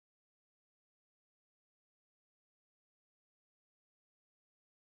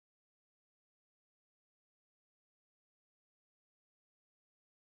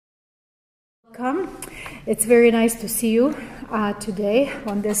Welcome. It's very nice to see you today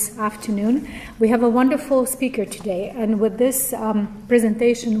on this afternoon. We have a wonderful speaker today, and with this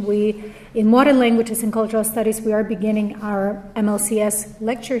presentation, in Modern Languages and Cultural Studies, we are beginning our MLCS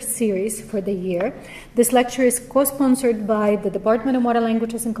lecture series for the year. This lecture is co-sponsored by the Department of Modern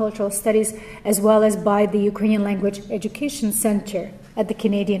Languages and Cultural Studies, as well as by the Ukrainian Language Education Center at the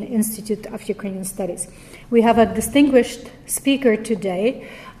Canadian Institute of Ukrainian Studies. We have a distinguished speaker today,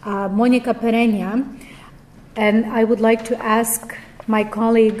 Mònica Pereña, and I would like to ask my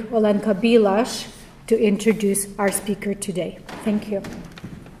colleague Olenka Bilash to introduce our speaker today. Thank you.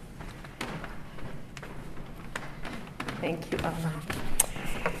 Thank you, Anna.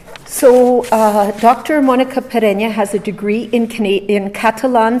 So, Dr. Mònica Pereña has a degree in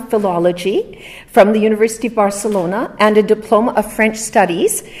Catalan philology from the University of Barcelona and a diploma of French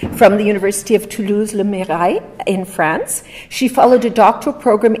studies from the University of Toulouse-Le in France. She followed a doctoral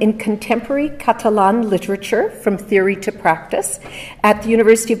program in contemporary Catalan literature from theory to practice at the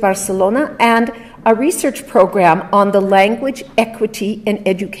University of Barcelona and a research program on the language, equity, and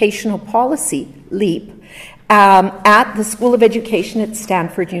educational policy, LEAP, at the School of Education at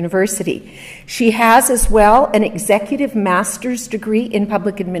Stanford University. She has as well an executive master's degree in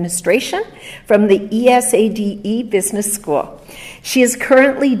public administration from the ESADE Business School. She is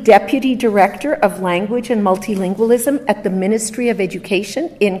currently Deputy Director of Language and Multilingualism at the Ministry of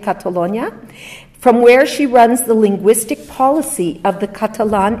Education in Catalonia, from where she runs the linguistic policy of the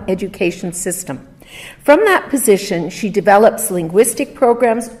Catalan education system. From that position, she develops linguistic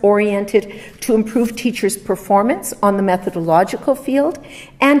programs oriented to improve teachers' performance on the methodological field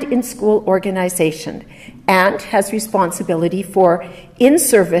and in school organization, and has responsibility for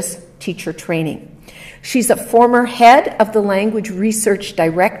in-service teacher training. She's a former head of the Language Research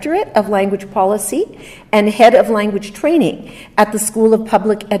Directorate of Language Policy and head of language training at the School of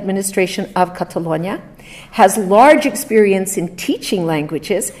Public Administration of Catalonia, has large experience in teaching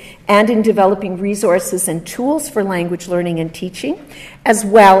languages and in developing resources and tools for language learning and teaching, as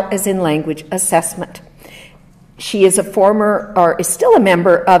well as in language assessment. She is is still a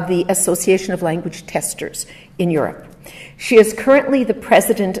member of the Association of Language Testers in Europe. She is currently the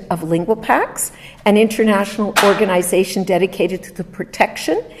president of LinguaPax, an international organization dedicated to the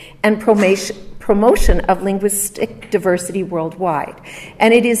protection and promotion of linguistic diversity worldwide.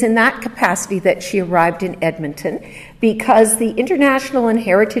 And it is in that capacity that she arrived in Edmonton, because the International and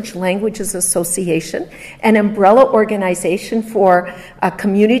Heritage Languages Association, an umbrella organization for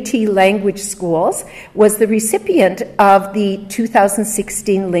community language schools, was the recipient of the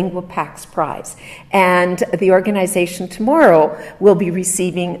 2016 LinguaPax Prize. And the organization tomorrow will be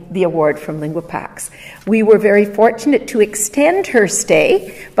receiving the award from LinguaPax. We were very fortunate to extend her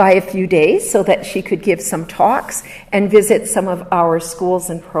stay by a few days so that she could give some talks and visit some of our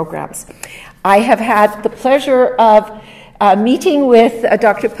schools and programs. I have had the pleasure of meeting with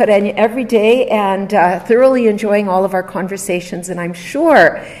Dr. Pereña every day and thoroughly enjoying all of our conversations, and I'm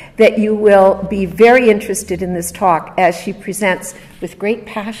sure that you will be very interested in this talk as she presents with great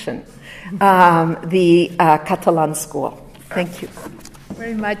passion the Catalan school. Thank you.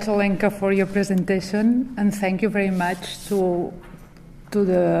 Very much, Olenka, for your presentation, and thank you very much to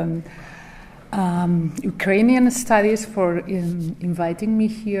the Ukrainian Studies for inviting me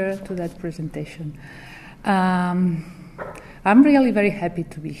here to that presentation. I'm really very happy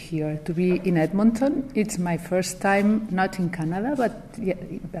to be here, to be in Edmonton. It's my first time, not in Canada,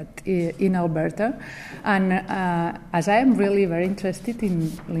 but in Alberta. And as I am really very interested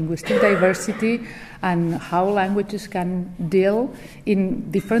in linguistic diversity and how languages can deal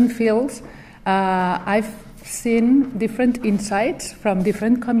in different fields, I've seen different insights from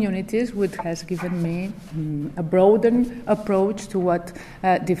different communities, which has given me a broadened approach to what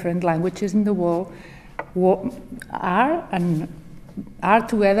different languages in the world are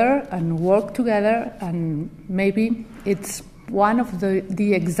together and work together, and maybe it's one of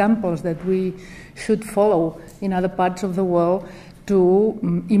the examples that we should follow in other parts of the world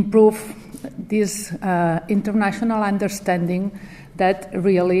to improve this international understanding that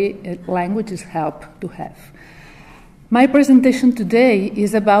really languages help to have. My presentation today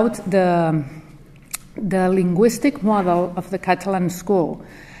is about the linguistic model of the Catalan school.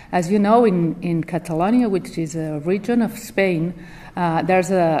 As you know, in Catalonia, which is a region of Spain,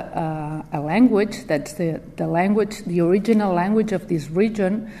 there's a language that's the original language of this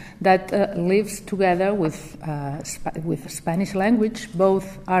region that lives together with Spanish language.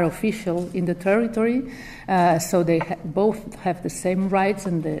 Both are official in the territory, so they both have the same rights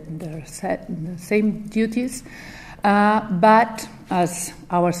and the same duties. But as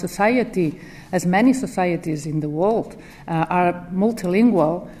our society as many societies in the world are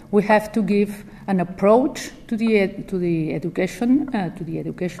multilingual, we have to give an approach to the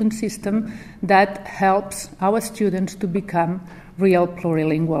education system that helps our students to become real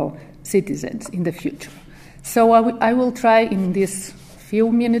plurilingual citizens in the future. So I will try in these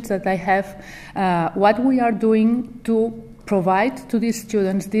few minutes that I have what we are doing to provide to these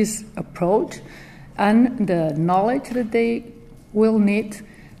students this approach and the knowledge that they will need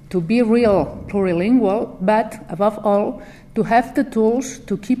to be real plurilingual, but above all, to have the tools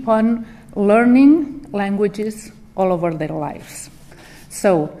to keep on learning languages all over their lives.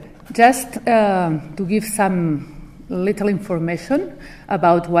 So, just to give some little information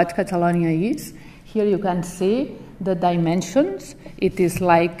about what Catalonia is, here you can see the dimensions. It is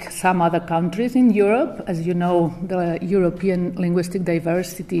like some other countries in Europe. As you know, the European linguistic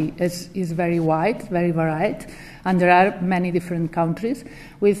diversity is very wide, very varied, and there are many different countries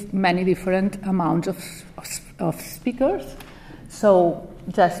with many different amounts of speakers. So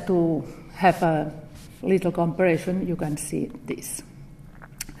just to have a little comparison, you can see this.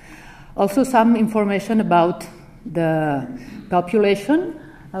 Also some information about the population,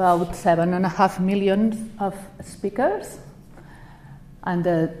 about 7.5 million of speakers, and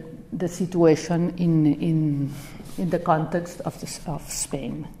the situation in the context of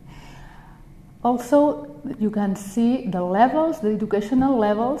Spain. Also, you can see the levels, the educational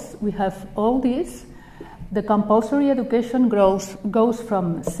levels. We have all these. The compulsory education goes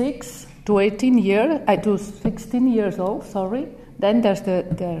from 6 to 18 years, to 16 years old. Sorry. Then there's the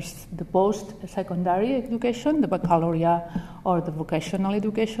post-secondary education, the baccalaureate or the vocational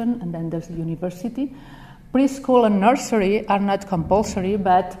education, and then there's the university. Preschool and nursery are not compulsory,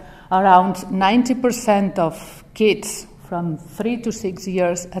 but around 90% of kids from 3 to 6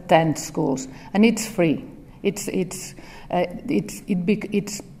 years attend schools, and it's free. It's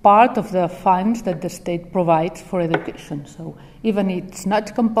part of the funds that the state provides for education. So even it's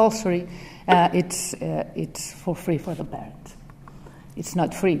not compulsory, it's for free for the parents. It's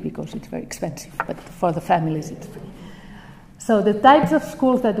not free because it's very expensive, but for the families it's free. So the types of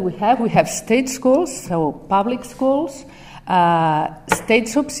schools that we have state schools, so public schools, state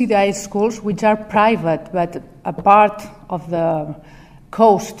subsidized schools, which are private, but a part of the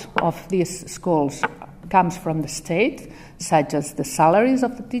cost of these schools comes from the state, such as the salaries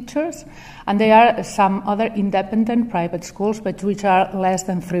of the teachers, and there are some other independent private schools, but which are less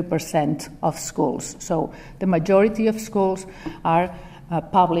than 3% of schools. So the majority of schools are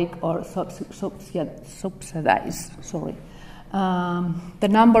public or subsidized. Sorry. The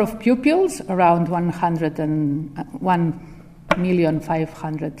number of pupils, around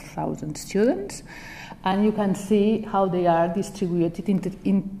 101,500,000 students, and you can see how they are distributed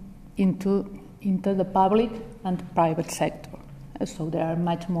into the public and private sector. So there are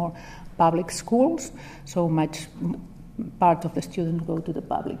much more public schools, so much part of the students go to the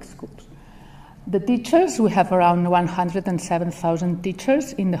public schools. The teachers, we have around 107,000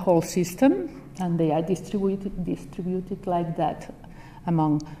 teachers in the whole system, and they are distributed like that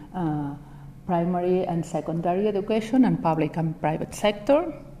among primary and secondary education and public and private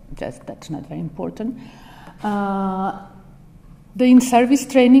sector. That's not very important. The in-service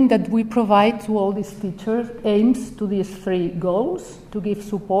training that we provide to all these teachers aims to these three goals: to give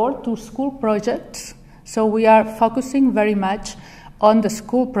support to school projects. So we are focusing very much on the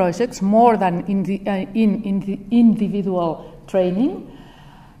school projects more than in the individual training,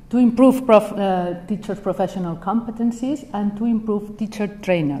 to improve teachers' professional competencies and to improve teacher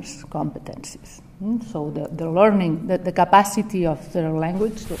trainers' competencies. So the learning, the capacity of their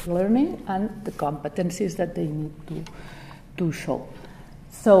language learning and the competencies that they need to show.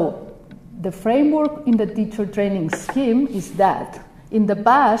 So the framework in the teacher training scheme is that in the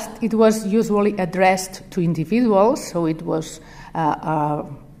past it was usually addressed to individuals, so it was a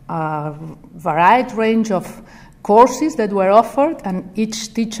varied range of courses that were offered, and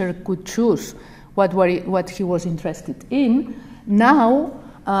each teacher could choose what he was interested in. Now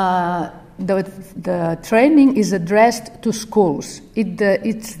the training is addressed to schools.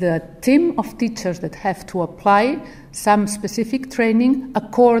 It's the team of teachers that have to apply some specific training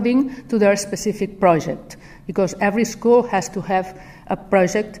according to their specific project, because every school has to have a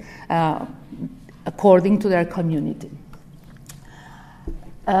project according to their community.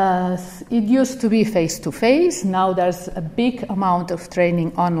 It used to be face-to-face. Now there's a big amount of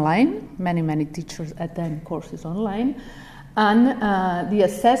training online. Many teachers attend courses online. And the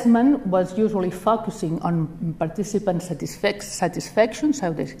assessment was usually focusing on participant satisfaction,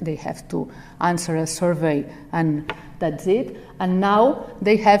 so they have to answer a survey and that's it. And now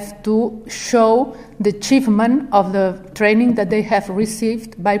they have to show the achievement of the training that they have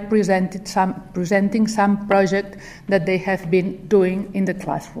received by presenting some project that they have been doing in the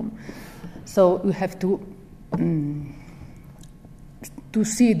classroom. So you have to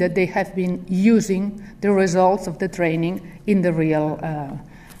see that they have been using the results of the training in the real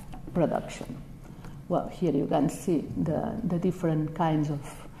production. Well, here you can see the different kinds of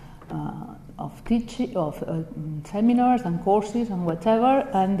teaching, of seminars and courses and whatever,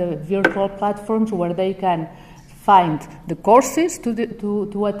 and the virtual platforms where they can find the courses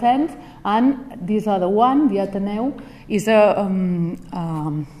to attend. And this other one, the Ateneu, is a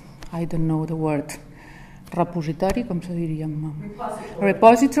I don't know the word. Repository, com se diria?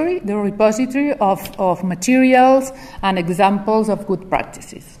 Repository, the repository of materials and examples of good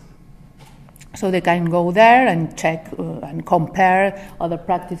practices. So they can go there and check and compare other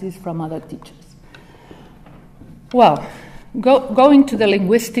practices from other teachers. Well, going to the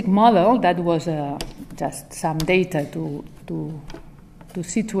linguistic model, that was just some data to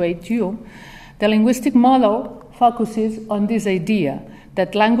situate you. The linguistic model focuses on this idea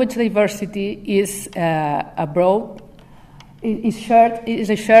that language diversity is a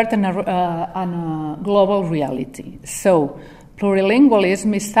shared and a global reality. So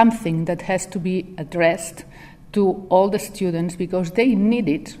plurilingualism is something that has to be addressed to all the students because they need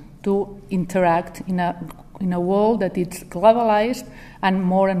it to interact in a world that is globalized and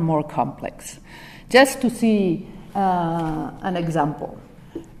more complex. Just to see an example.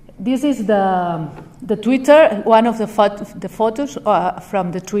 This is the Twitter, one of the photos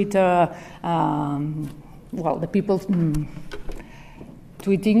from the Twitter, the people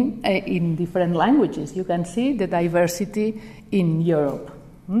tweeting in different languages. You can see the diversity in Europe.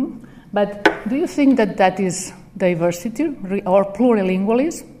 But do you think that is diversity or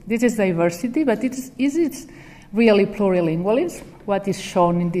plurilingualism? This is diversity, but is it really plurilingualism, what is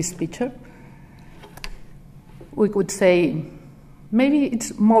shown in this picture? We could say, maybe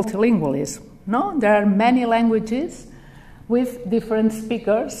it's multilingualism, no? There are many languages with different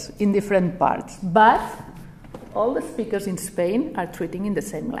speakers in different parts, but all the speakers in Spain are treating in the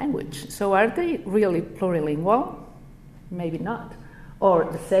same language. So are they really plurilingual? Maybe not. Or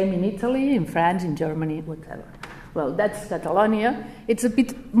the same in Italy, in France, in Germany, whatever. Well, that's Catalonia. It's a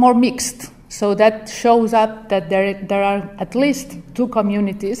bit more mixed. So that shows up that there are at least two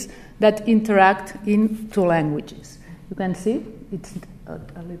communities that interact in two languages. You can see it's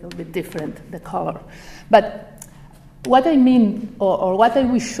a little bit different, the color. But what I mean, or what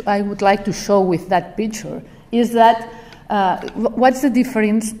I would like to show with that picture is that what's the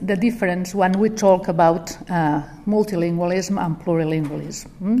difference when we talk about multilingualism and plurilingualism?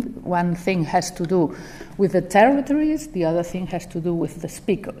 One thing has to do with the territories, the other thing has to do with the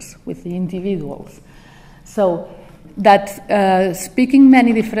speakers, with the individuals. So that speaking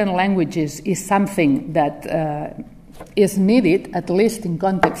many different languages is something that is needed, at least in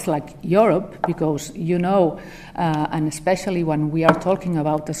contexts like Europe, because and especially when we are talking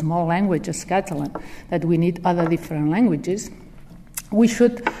about a small language as Catalan, that we need other different languages. We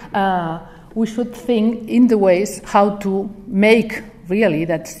should think in the ways how to make really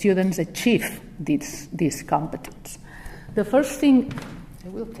that students achieve this competence. The first thing, I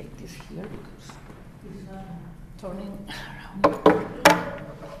will take this here because it's turning around.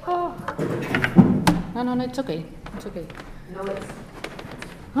 Oh. No, it's okay. It's okay. No, it's...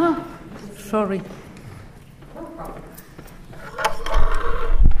 Oh, sorry. No problem.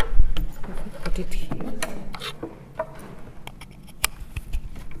 Put it here.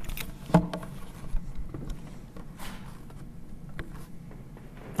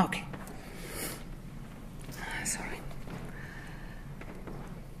 Okay. Sorry.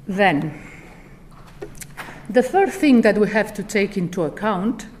 Then, the third thing that we have to take into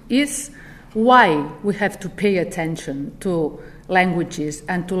account is why we have to pay attention to languages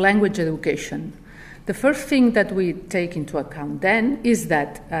and to language education. The first thing that we take into account then is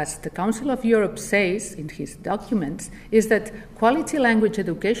that, as the Council of Europe says in his documents, is that quality language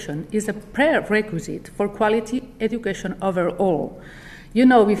education is a prerequisite for quality education overall.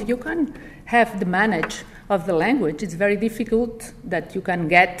 If you can have the manage of the language, it's very difficult that you can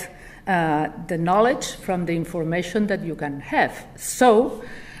get the knowledge from the information that you can have. So,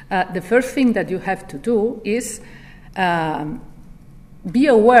 the first thing that you have to do is be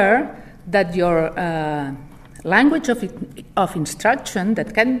aware that your language of instruction,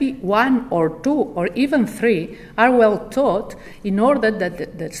 that can be 1 or 2 or even 3, are well taught in order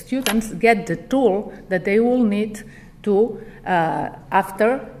that the students get the tool that they will need to,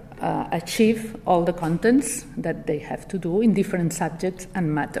 after achieve all the contents that they have to do in different subjects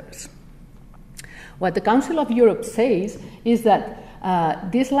and matters. What the Council of Europe says is that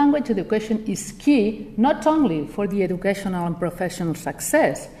this language education is key not only for the educational and professional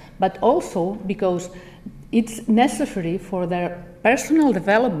success, but also because it's necessary for their personal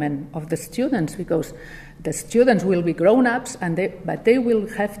development of the students, because the students will be grown-ups, but they will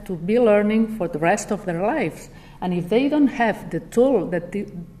have to be learning for the rest of their lives. And if they don't have the tool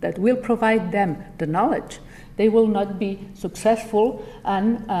that will provide them the knowledge, they will not be successful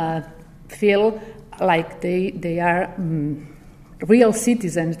and feel like they are real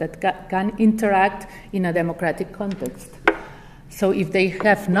citizens that can interact in a democratic context. So if they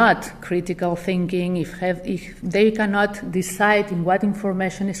have not critical thinking, if they cannot decide in what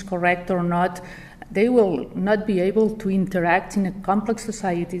information is correct or not, they will not be able to interact in a complex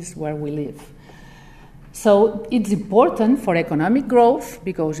societies where we live. So it's important for economic growth,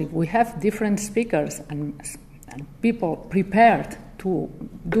 because if we have different speakers and people prepared to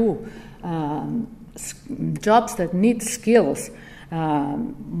do jobs that need skills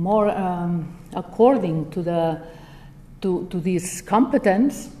more according to this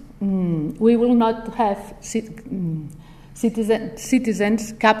competence, we will not have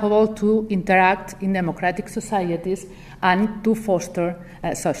citizens capable to interact in democratic societies and to foster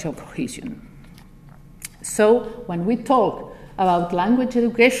social cohesion. So when we talk about language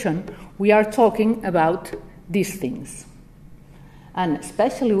education, we are talking about these things. And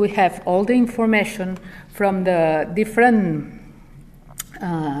especially we have all the information from the different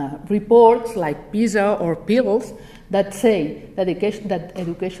reports like PISA or PILS that say that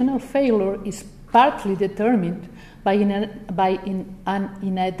educational failure is partly determined by an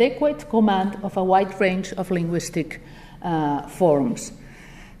inadequate command of a wide range of linguistic forms.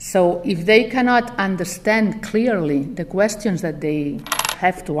 So if they cannot understand clearly the questions that they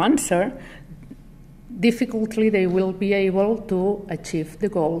have to answer, difficultly they will be able to achieve the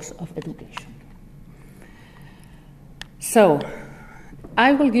goals of education. So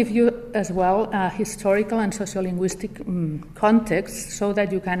I will give you as well a historical and sociolinguistic context so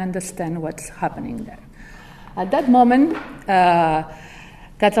that you can understand what's happening there. At that moment,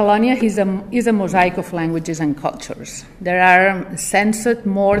 Catalonia is a mosaic of languages and cultures. There are censored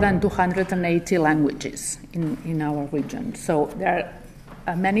more than 280 languages in our region, so there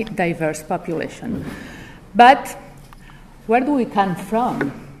are many diverse population. But where do we come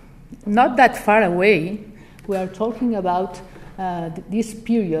from? Not that far away, we are talking about this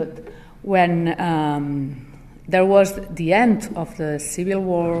period when there was the end of the Civil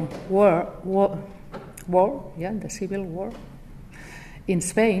the Civil War in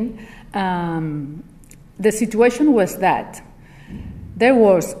Spain. The situation was that there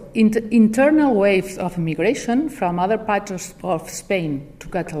was internal waves of migration from other parts of Spain to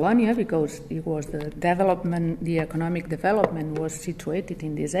Catalonia, because it was the economic development was situated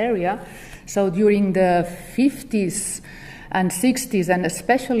in this area. So during the 50s and 60s, and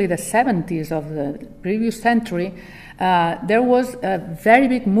especially the 70s of the previous century, there was a very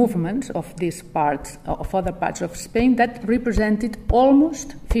big movement of these parts, of other parts of Spain, that represented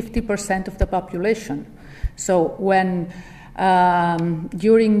almost 50% of the population. So when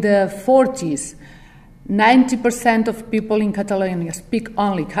during the 40s, 90% of people in Catalonia speak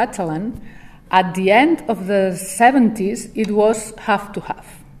only Catalan, at the end of the 70s, it was half to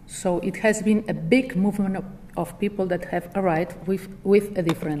half. So it has been a big movement of people that have arrived with a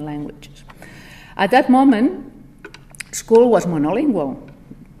different languages. At that moment, school was monolingual.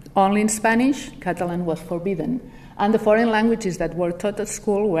 Only in Spanish, Catalan was forbidden. And the foreign languages that were taught at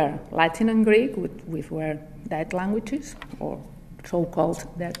school were Latin and Greek, which were dead languages, or so-called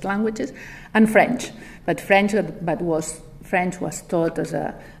dead languages, and French. But French was taught as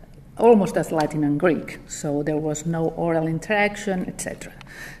almost as Latin and Greek, so there was no oral interaction, etc.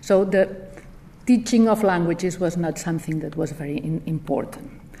 So the teaching of languages was not something that was very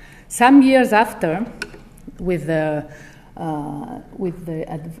important. Some years after, with the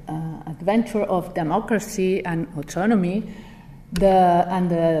adventure of democracy and autonomy,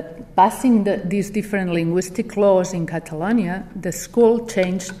 passing these different linguistic laws in Catalonia, the school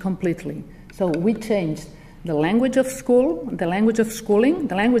changed completely. So we changed the language of school, the language of schooling,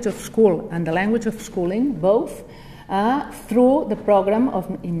 the language of school, and the language of schooling, both through the program of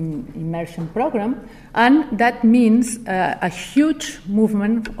immersion program, and that means a huge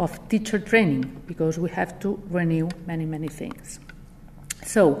movement of teacher training, because we have to renew many things.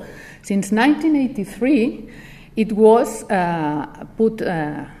 So since 1983, it was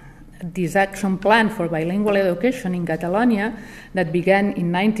this action plan for bilingual education in Catalonia that began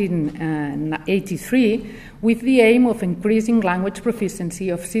in 1983 with the aim of increasing language proficiency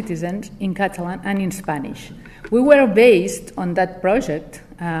of citizens in Catalan and in Spanish. We were based on that project,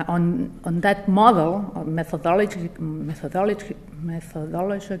 on that model, or methodological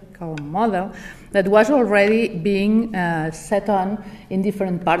model that was already being set on in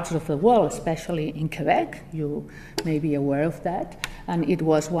different parts of the world, especially in Quebec. You may be aware of that. And it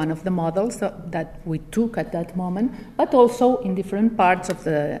was one of the models that we took at that moment, but also in different parts of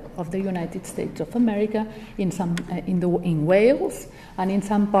the United States of America, in Wales, and in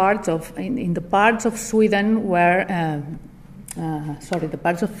some parts of in the parts of Sweden where the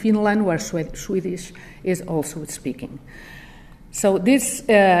parts of Finland where Swedish is also speaking. So this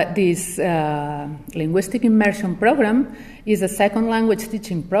linguistic immersion program is a second language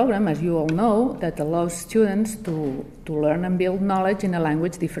teaching program, as you all know, that allows students to learn and build knowledge in a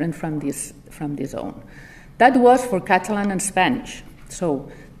language different from this own. That was for Catalan and Spanish. So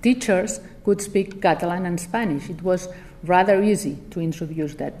teachers could speak Catalan and Spanish. It was rather easy to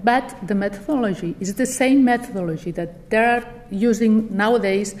introduce that. But the methodology is the same methodology that they are using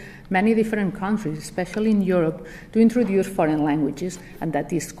nowadays many different countries, especially in Europe, to introduce foreign languages, and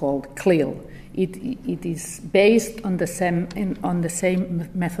that is called CLIL. It is based on the same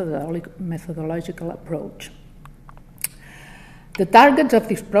methodological approach. The targets of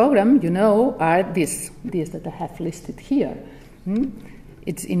this program, you know, are these that I have listed here.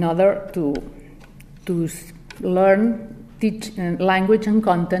 It's in order to learn, teach language and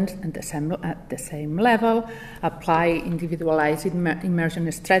content at the same level, apply individualized immersion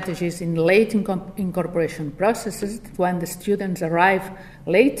strategies in late incorporation processes when the students arrive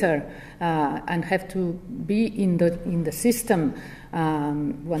later and have to be in the system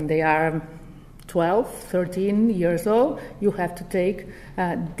when they are 12, 13 years old. You have to take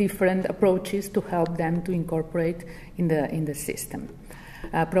different approaches to help them to incorporate in the system.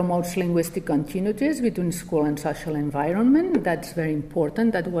 Promotes linguistic continuities between school and social environment. That's very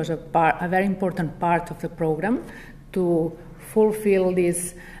important. That was a very important part of the program to fulfill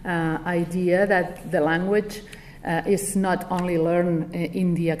this idea that the language is not only learned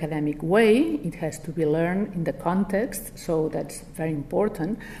in the academic way, it has to be learned in the context, so that's very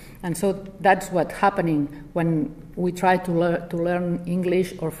important. And so that's what's happening when we try to learn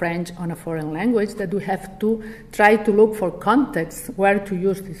English or French on a foreign language, that we have to try to look for context where to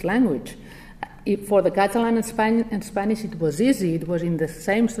use this language. For the Catalan and Spanish, it was easy. It was in the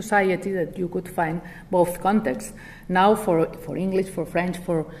same society that you could find both contexts. Now for English, for French,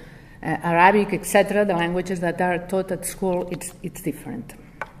 for Arabic, etc., the languages that are taught at school, it's different.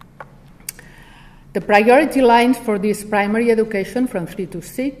 The priority lines for this primary education from 6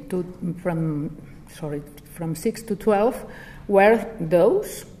 to 12 were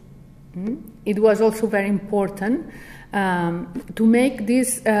those. It was also very important to make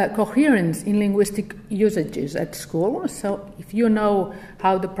this coherence in linguistic usages at school. So if you know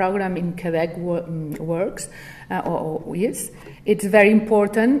how the program in Quebec works or is, it's very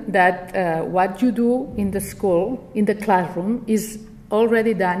important that what you do in the school, in the classroom, is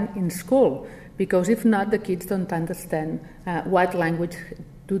already done in school. Because if not, the kids don't understand what language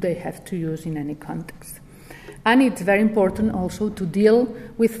do they have to use in any context. And it's very important also to deal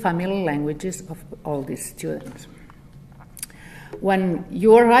with family languages of all these students. When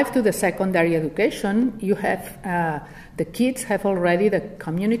you arrive to the secondary education, you have the kids have already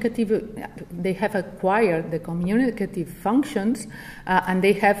they have acquired the communicative functions and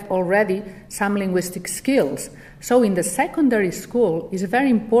they have already some linguistic skills. So in the secondary school, it's very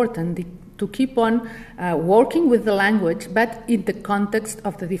important to keep on working with the language, but in the context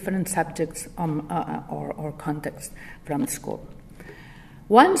of the different subjects or context from school.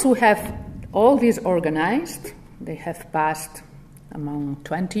 Once we have all these organized, they have passed among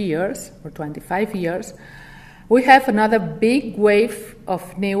 20 years or 25 years, we have another big wave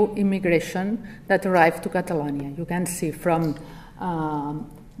of new immigration that arrived to Catalonia. You can see from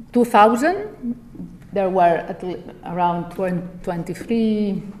 2000, there were around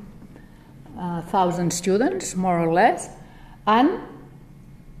 23,000 students, more or less, and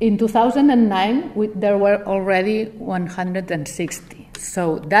in 2009 there were already 160.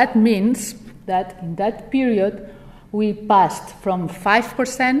 So that means that in that period we passed from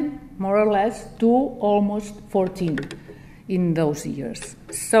 5%, more or less, to almost 14% in those years.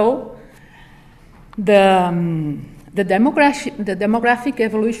 So the demographic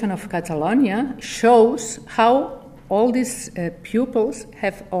evolution of Catalonia shows how all these pupils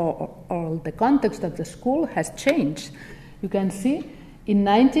have, or the context of the school has changed. You can see In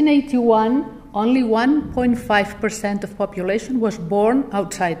 1981, only 1.5% of population was born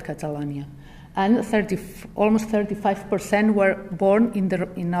outside Catalonia, and almost 35% were born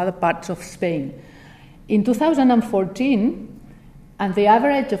in other parts of Spain. In 2014, and the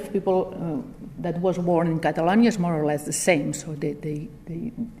average of people that was born in Catalonia is more or less the same, so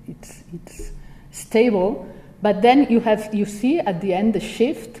it's stable. But then you see at the end the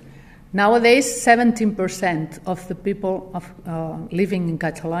shift. Nowadays, 17% of the people living in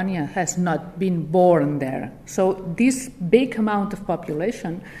Catalonia has not been born there. So this big amount of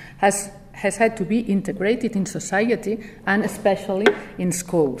population has had to be integrated in society, and especially in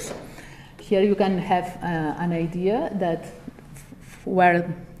schools. Here you can have an idea that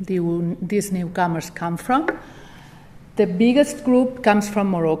where these newcomers come from. The biggest group comes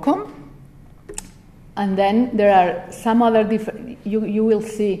from Morocco, and then there are some other different. You will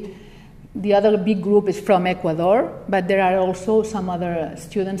see the other big group is from Ecuador, but there are also some other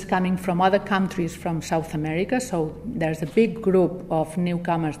students coming from other countries from South America. So there's a big group of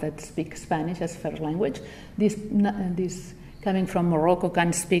newcomers that speak Spanish as first language. These coming from Morocco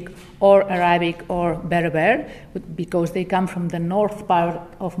can speak or Arabic or Berber, because they come from the north part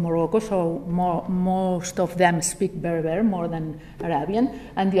of Morocco, so most of them speak Berber more than Arabian,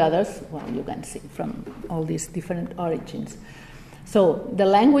 and the others, well, you can see from all these different origins. So the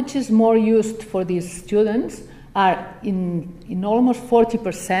languages more used for these students are in almost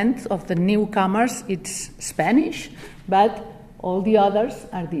 40% of the newcomers, it's Spanish, but all the others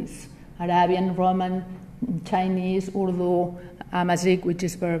are these: Arabian, Roman, Chinese, Urdu, Amazigh, which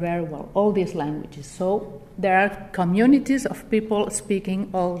is Berber, well, all these languages. So there are communities of people speaking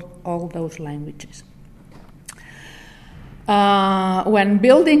all those languages. When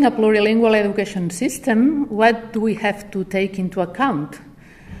building a plurilingual education system, what do we have to take into account?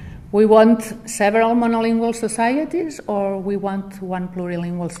 We want several monolingual societies, or we want one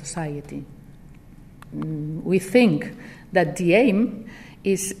plurilingual society? We think that the aim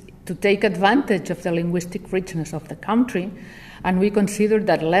is to take advantage of the linguistic richness of the country, and we consider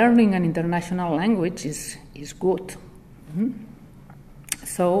that learning an international language is good.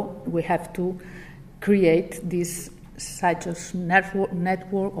 So we have to create this such a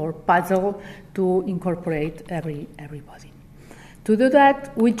network or puzzle to incorporate everybody. To do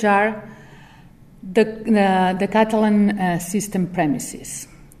that, which are the Catalan system premises?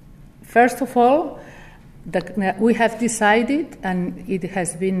 First of all, we have decided, and it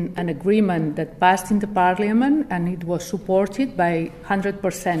has been an agreement that passed in the Parliament, and it was supported by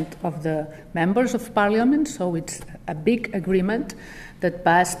 100% of the members of Parliament, so it's a big agreement that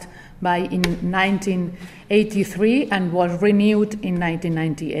passed in 1983 and was renewed in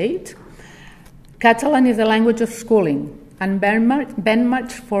 1998. Catalan is the language of schooling and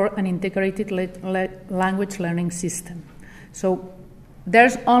benchmark for an integrated language learning system. So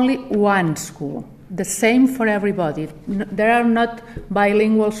there's only one school, the same for everybody. There are not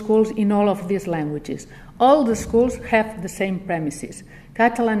bilingual schools in all of these languages. All the schools have the same premises.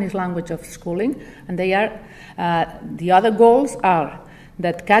 Catalan is language of schooling, and they are the other goals are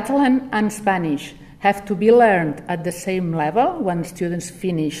that Catalan and Spanish have to be learned at the same level when students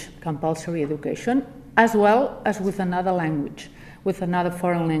finish compulsory education, as well as with another language, with another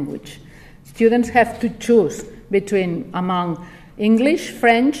foreign language. Students have to choose among English,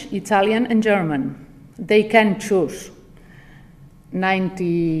 French, Italian, and German. They can choose.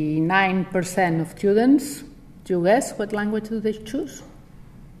 99% of students, do you guess what language do they choose?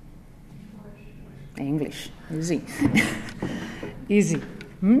 English. Easy. Easy.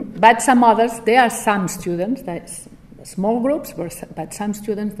 But some others, there are some students, that's small groups, but some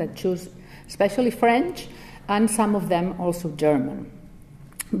students that choose especially French, and some of them also German.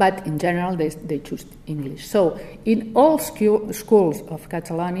 But in general, they choose English. So in all schools of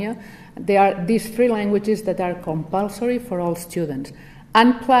Catalonia, there are these three languages that are compulsory for all students.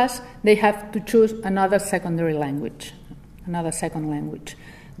 And plus, they have to choose another secondary language, another second language.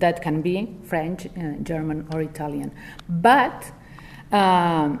 That can be French, German, or Italian. But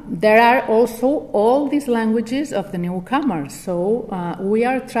there are also all these languages of the newcomers. So we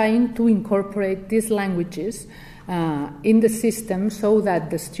are trying to incorporate these languages in the system so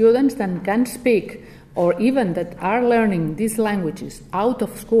that the students that can speak, or even that are learning these languages out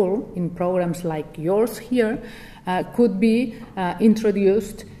of school in programs like yours here, could be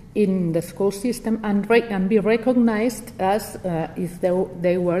introduced in the school system and be recognized as if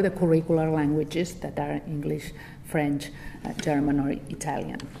they were the curricular languages that are English, French, German, or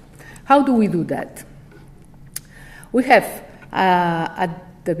Italian. How do we do that? We have, at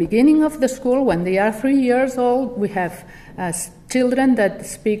the beginning of the school, when they are 3 years old, we have children that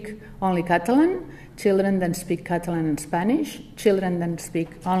speak only Catalan, children that speak Catalan and Spanish, children that speak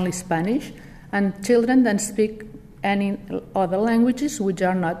only Spanish, and children that speak any other languages which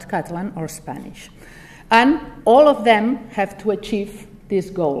are not Catalan or Spanish. And all of them have to achieve this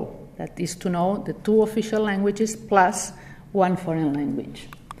goal, that is to know the 2 official languages plus 1 foreign language.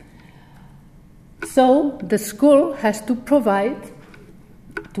 So the school has to provide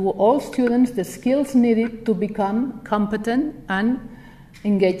to all students the skills needed to become competent and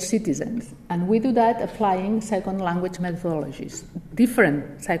engaged citizens. And we do that applying second language methodologies,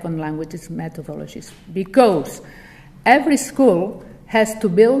 different second languages methodologies, because every school has to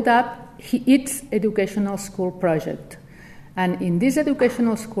build up its educational school project. And in this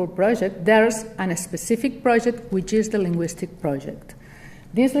educational school project, there's a specific project which is the linguistic project.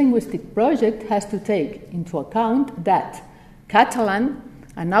 This linguistic project has to take into account that Catalan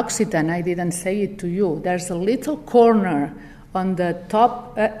and Occitan, I didn't say it to you, there's a little corner on the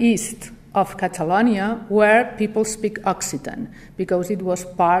top east of Catalonia where people speak Occitan, because it was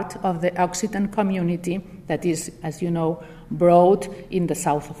part of the Occitan community that is, as you know, broad in the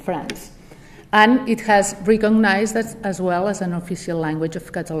south of France. And it has recognized that as well as an official language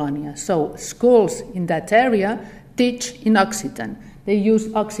of Catalonia. So schools in that area teach in Occitan. They use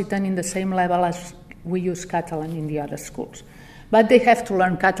Occitan in the same level as we use Catalan in the other schools. But they have to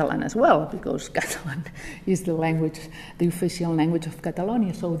learn Catalan as well, because Catalan is the language, the official language of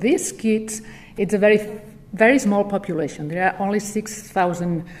Catalonia. So these kids, it's a very, very small population. There are only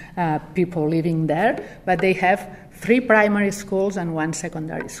 6,000 people living there, but they have 3 primary schools and 1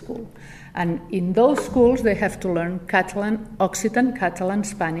 secondary school. And in those schools, they have to learn Catalan, Occitan, Catalan,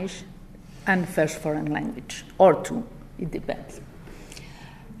 Spanish, and first foreign language, or 2, it depends.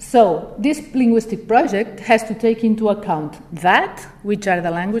 So this linguistic project has to take into account that, which are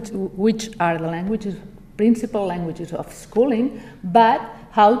the languages, principal languages of schooling, but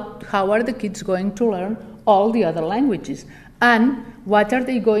how are the kids going to learn all the other languages, and what are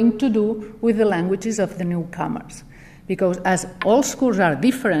they going to do with the languages of the newcomers? Because as all schools are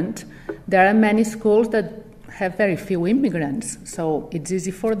different, there are many schools that have very few immigrants, so it's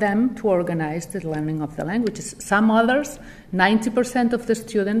easy for them to organize the learning of the languages. Some others, 90% of the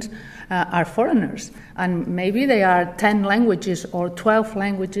students are foreigners, and maybe there are 10 languages or 12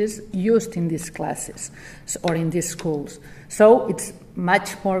 languages used in these classes or in these schools. So it's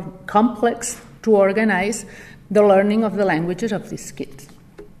much more complex to organize the learning of the languages of these kids.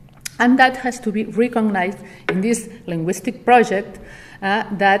 And that has to be recognized in this linguistic project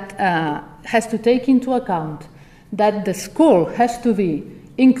that has to take into account that the school has to be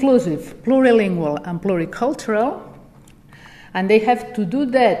inclusive, plurilingual, and pluricultural, and they have to do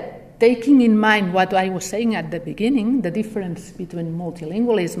that taking in mind what I was saying at the beginning, the difference between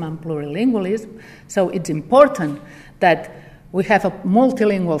multilingualism and plurilingualism. So it's important that we have a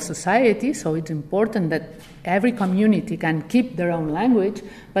multilingual society, so it's important that every community can keep their own language,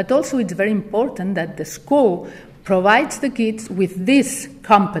 but also it's very important that the school provides the kids with this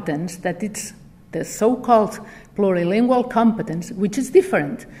competence, that it's the so-called plurilingual competence, which is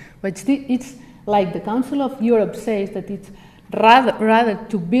different. But it's like the Council of Europe says, that it's rather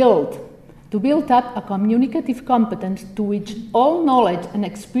to build up a communicative competence to which all knowledge and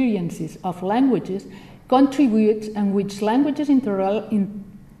experiences of languages contribute, and which languages interrelate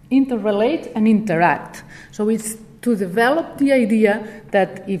and interact. So it's to develop the idea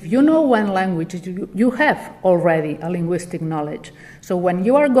that if you know one language, you have already a linguistic knowledge. So when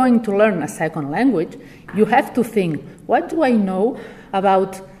you are going to learn a second language, you have to think, what do I know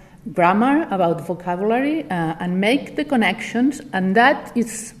about grammar, about vocabulary, and make the connections, and that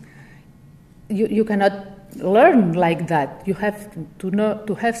is, you cannot learn like that. You have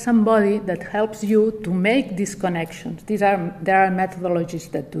to have somebody that helps you to make these connections. There are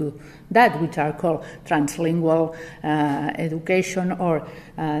methodologies that do that, which are called translingual education, or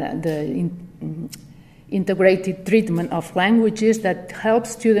the integrated treatment of languages that help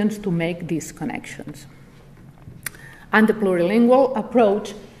students to make these connections. And the plurilingual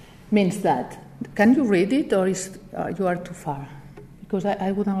approach means that. Can you read it, or you are too far? Because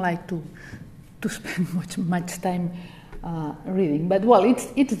I wouldn't like to spend much time reading. But, well,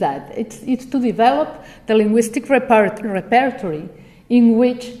 it's that. It's to develop the linguistic repertory in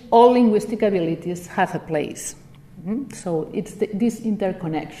which all linguistic abilities have a place. So it's this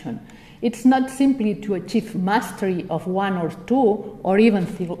interconnection. It's not simply to achieve mastery of 1 or 2 or even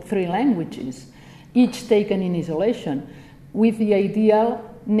 3 languages, each taken in isolation, with the ideal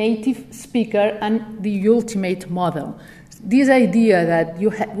native speaker and the ultimate model. This idea that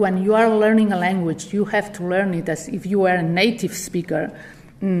when you are learning a language, you have to learn it as if you were a native speaker,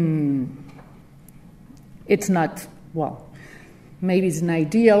 it's not, well, maybe it's an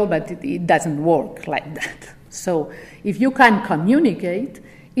ideal, but it doesn't work like that. So if you can communicate,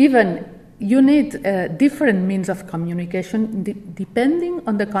 even you need different means of communication depending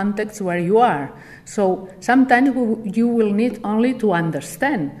on the context where you are. So sometimes you will need only to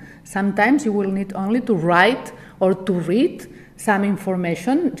understand. Sometimes you will need only to write or to read some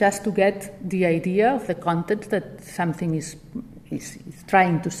information just to get the idea of the context that something is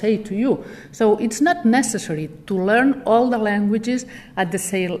trying to say to you. So it's not necessary to learn all the languages at the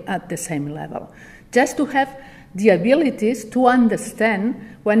same level. Just to have the abilities to understand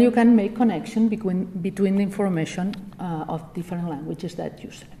when you can make connection between the information of different languages that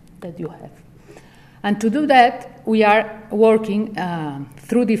you have. And to do that, we are working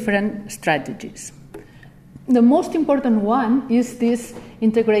through different strategies. The most important one is this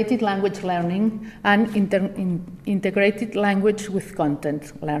integrated language learning and integrated language with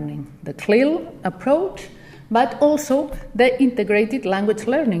content learning, the CLIL approach, but also the integrated language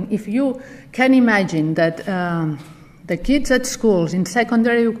learning. If you can imagine that the kids at schools in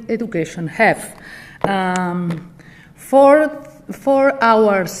secondary education have 4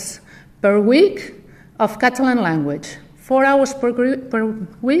 hours per week of Catalan language, 4 hours per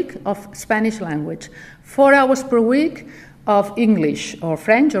week of Spanish language, 4 hours per week of English or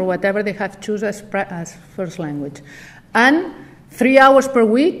French or whatever they have chosen as first language, and 3 hours per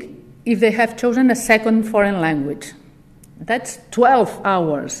week if they have chosen a second foreign language. That's 12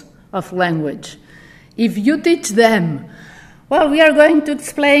 hours of language. If you teach them, well, we are going to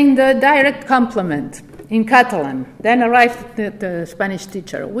explain the direct complement in Catalan, then arrives the Spanish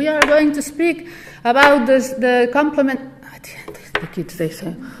teacher. We are going to speak about the complement. At the end, the kids, they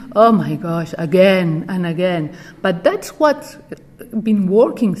say, oh my gosh, again and again. But that's what's been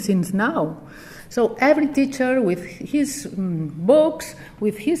working since now. So every teacher with his books,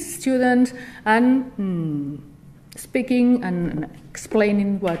 with his students, and speaking and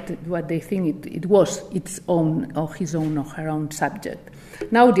explaining what they think it was its own or his own or her own subject.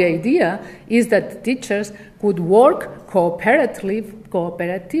 Now the idea is that teachers could work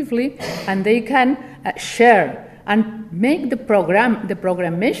cooperatively, and they can share and make the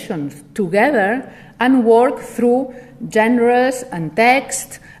programmation together and work through genres and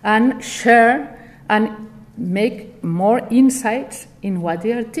text and share and make more insights in what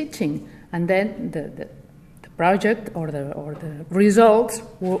they are teaching. And then the project or the results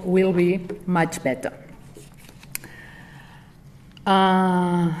will be much better.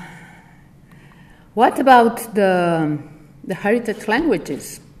 What about the heritage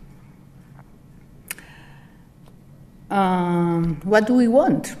languages? What do we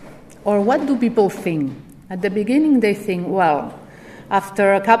want? Or what do people think? At the beginning they think, well,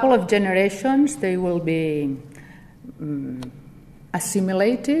 after a couple of generations they will be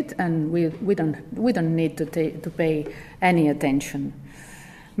assimilated and we don't need to pay any attention.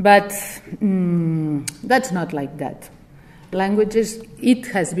 But that's not like that. Languages, it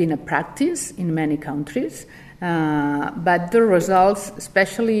has been a practice in many countries, but the results,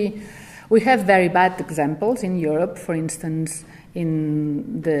 especially, we have very bad examples in Europe, for instance,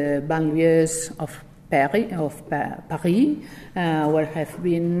 in the banlieues of Paris, where have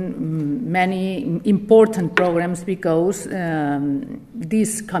been many important programs because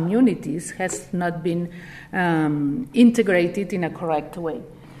these communities has not been integrated in a correct way.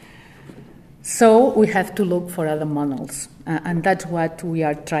 So we have to look for other models, and that's what we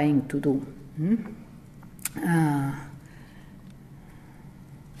are trying to do.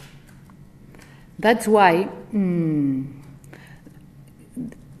 That's why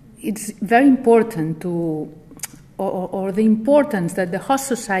it's very important to, or the importance that the host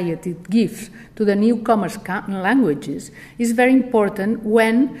society gives to the newcomers' languages is very important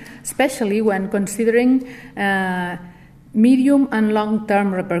especially when considering medium and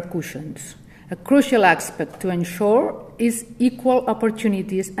long-term repercussions. A crucial aspect to ensure is equal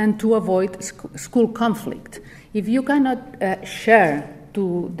opportunities and to avoid school conflict. If you cannot share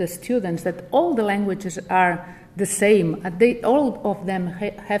to the students that all the languages are the same, all of them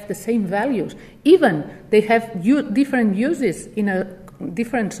have the same values, even they have different uses in a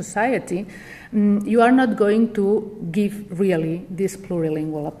different society, you are not going to give really this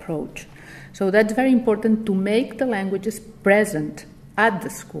plurilingual approach. So that's very important to make the languages present at the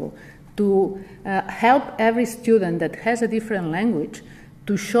school, to help every student that has a different language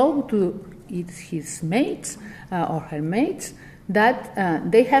to show to his mates or her mates that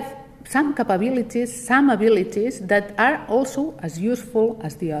they have some capabilities, some abilities that are also as useful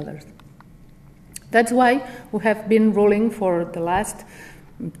as the others. That's why we have been rolling for the last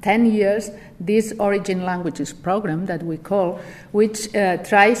 10 years this Origin Languages program that we call, which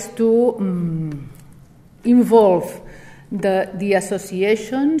tries to involve the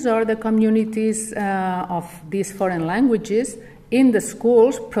associations or the communities of these foreign languages in the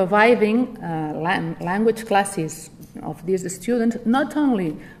schools, providing language classes of these students, not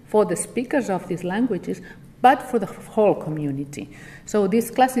only for the speakers of these languages, but for the whole community. So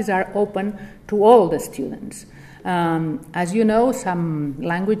these classes are open to all the students. As you know, some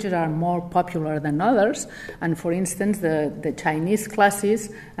languages are more popular than others, and for instance, the Chinese classes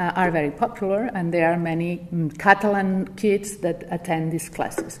are very popular, and there are many Catalan kids that attend these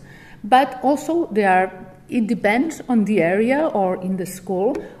classes. But also it depends on the area or in the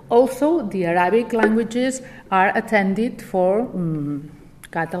school. Also, the Arabic languages are attended for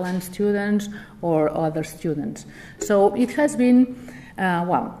Catalan students or other students. So it has been,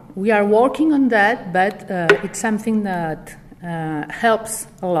 we are working on that, but it's something that helps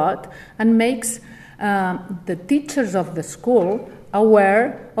a lot and makes the teachers of the school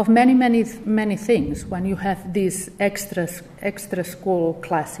aware of many things when you have these extra school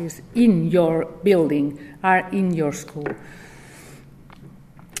classes in your building or in your school.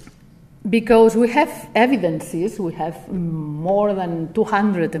 Because we have evidences, we have more than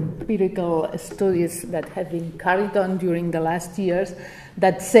 200 empirical studies that have been carried on during the last years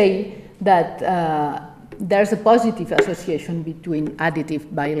that say that there's a positive association between additive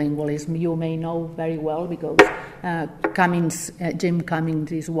bilingualism. You may know very well because Jim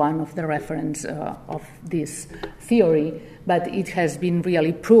Cummings is one of the referents of this theory, but it has been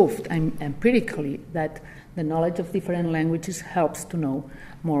really proved empirically that the knowledge of different languages helps to know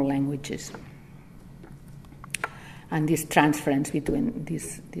more languages. And this transference between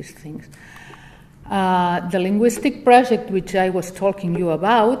these things. The linguistic project which I was talking you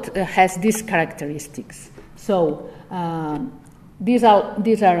about has these characteristics. So these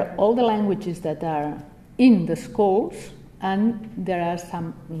are all the languages that are in the schools, and there are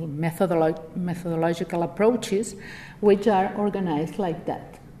some methodological approaches which are organized like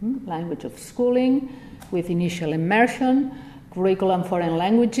that. Language of schooling with initial immersion, curriculum foreign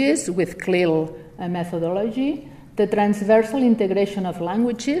languages with clear methodology, the transversal integration of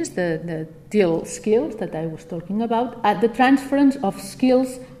languages, the TIL skills that I was talking about, the transference of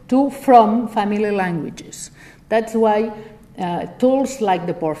skills from family languages. That's why tools like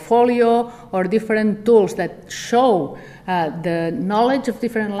the portfolio or different tools that show the knowledge of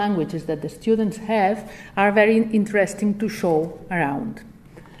different languages that the students have are very interesting to show around.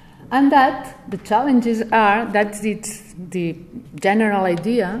 And that the challenges are, that's the general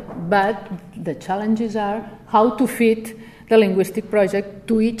idea, but the challenges are how to fit the linguistic project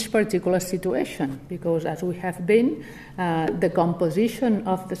to each particular situation, because as we have been, the composition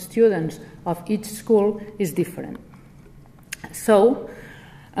of the students of each school is different. So,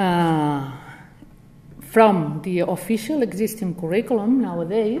 from the official existing curriculum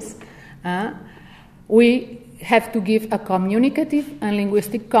nowadays, we have to give a communicative and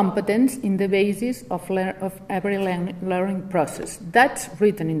linguistic competence in the basis of every learning process. That's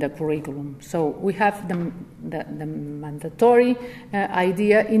written in the curriculum. So we have the mandatory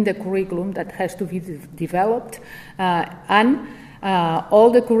idea in the curriculum that has to be developed, and all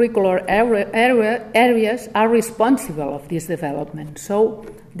the curricular areas are responsible of this development. So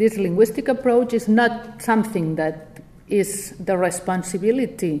this linguistic approach is not something that is the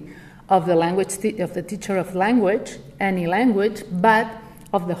responsibility of the language of the teacher of language, any language, but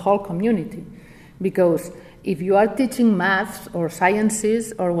of the whole community. Because if you are teaching maths or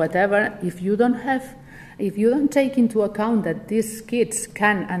sciences or whatever, if you don't take into account that these kids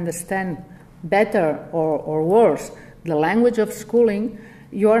can understand better or worse the language of schooling,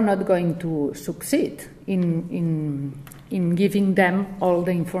 you are not going to succeed in giving them all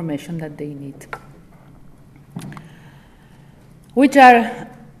the information that they need. Which are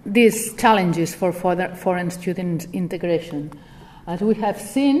these challenges for foreign student integration? As we have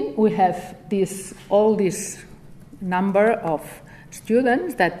seen, we have all this number of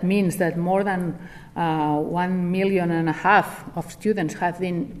students. That means that more than 1.5 million of students have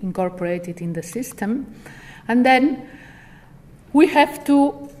been incorporated in the system. And then we have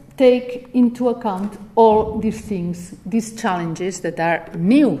to take into account all these things, these challenges that are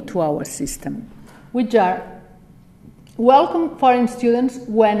new to our system, which are welcome foreign students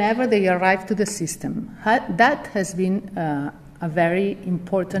whenever they arrive to the system. That has been a very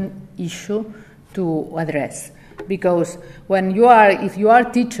important issue to address, because if you are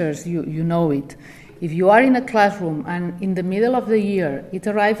teachers, you know it. If you are in a classroom and in the middle of the year it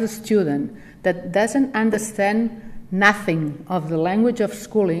arrives a student that doesn't understand nothing of the language of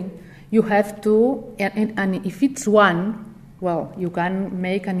schooling, you have to, and if it's one, well, you can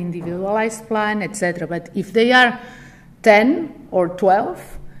make an individualized plan, etc. But if they are 10 or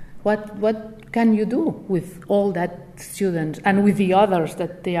 12, what can you do with all that students and with the others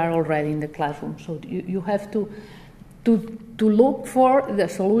that they are already in the classroom? So you have to look for the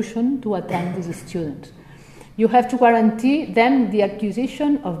solution to attend these students. You have to guarantee them the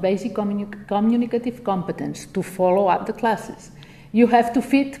acquisition of basic communicative competence to follow up the classes. You have to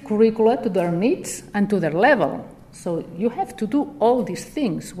fit curricula to their needs and to their level. So you have to do all these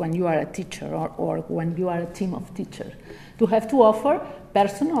things when you are a teacher or when you are a team of teachers. You have to offer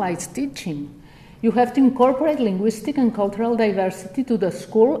personalized teaching. You have to incorporate linguistic and cultural diversity to the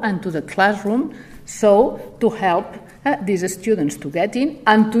school and to the classroom, so to help these students to get in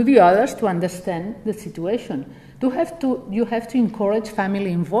and to the others to understand the situation. You have to encourage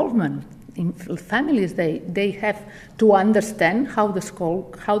family involvement. In families, they have to understand how the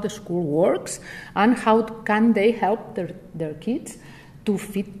school works and how can they help their kids to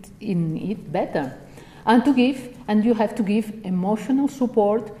fit in it better. And you have to give emotional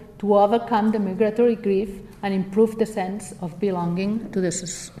support to overcome the migratory grief and improve the sense of belonging to the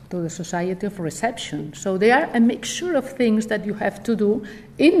society of reception. So they are a mixture of things that you have to do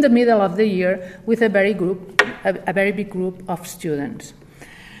in the middle of the year with a very big group of students.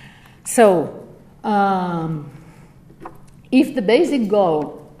 So, if the basic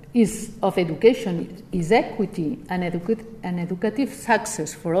goal of education is equity and educative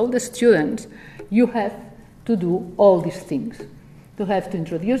success for all the students, you have to do all these things. You have to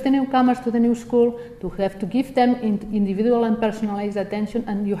introduce the newcomers to the new school, you have to give them individual and personalized attention,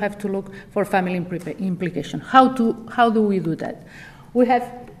 and you have to look for family implication. How do we do that? We have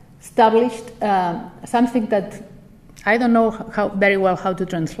established something that I don't know very well how to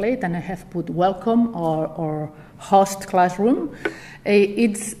translate, and I have put welcome or host classroom.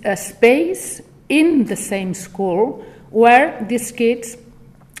 It's a space in the same school where these kids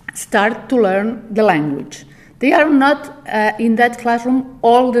start to learn the language. They are not in that classroom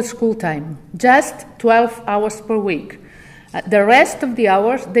all the school time, just 12 hours per week. The rest of the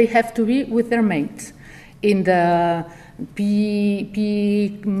hours, they have to be with their mates in the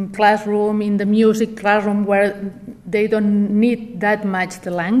PE classroom, in the music classroom, where they don't need that much the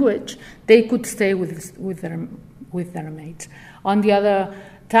language. They could stay with their mates. On the other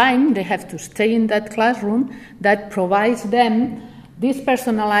time, they have to stay in that classroom that provides them this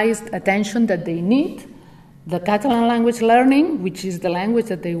personalized attention that they need, the Catalan language learning, which is the language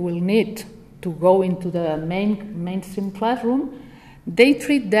that they will need to go into the mainstream classroom. They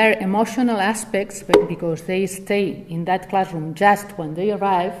treat their emotional aspects because they stay in that classroom just when they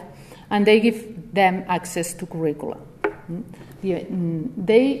arrive, and they give them access to curricula.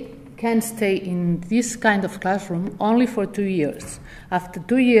 They can stay in this kind of classroom only for 2 years. After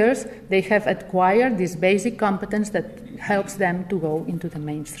 2 years, they have acquired this basic competence that helps them to go into the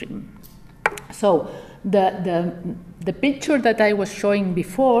mainstream. So the picture that I was showing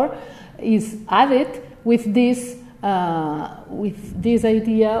before is added with this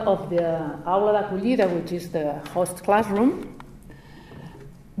idea of the aula d'acollida, which is the host classroom,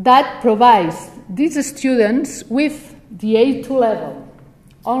 that provides these students with the A2 level.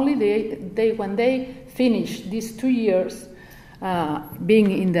 Only when they finish these 2 years being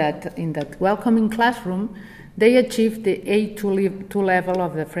in that welcoming classroom, they achieve the A2 level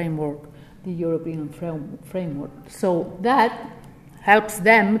of the framework, the European framework. So that helps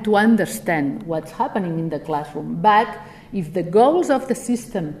them to understand what's happening in the classroom. But if the goals of the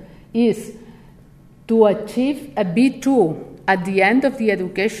system is to achieve a B2 at the end of the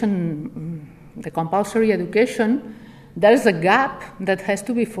education, the compulsory education, there's a gap that has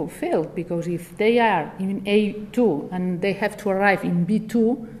to be fulfilled, because if they are in A2 and they have to arrive in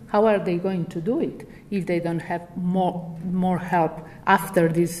B2, how are they going to do it if they don't have more help after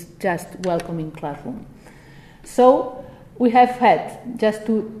this just welcoming classroom? So we have had, just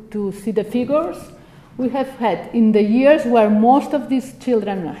to see the figures, we have had in the years where most of these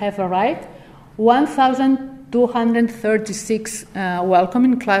children have arrived, 1,236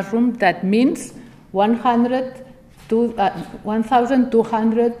 welcoming classroom. That means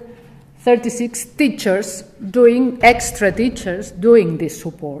 1,236 teachers extra teachers doing this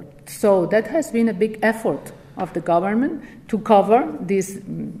support. So that has been a big effort of the government to cover these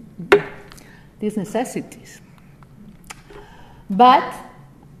necessities. But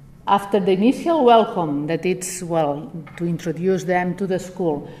after the initial welcome, that it's, to introduce them to the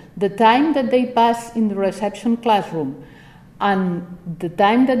school, the time that they pass in the reception classroom and the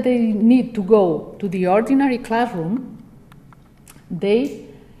time that they need to go to the ordinary classroom, they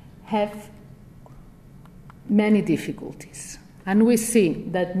have many difficulties. And we see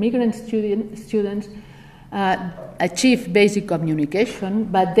that migrant students achieve basic communication,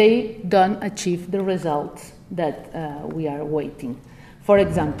 but they don't achieve the results that we are waiting. For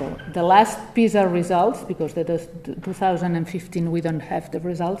example, the last PISA results, because the 2015 we don't have the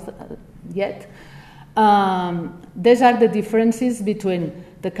results yet, these are the differences between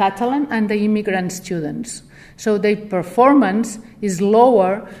the Catalan and the immigrant students. So their performance is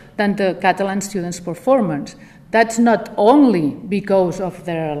lower than the Catalan students' performance. That's not only because of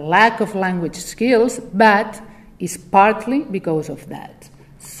their lack of language skills, but is partly because of that.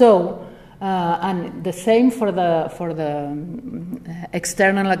 So, and the same for the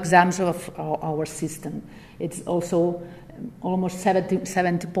external exams of our system. It's also almost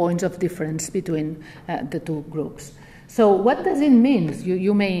 70 points of difference between the two groups. So what does it mean?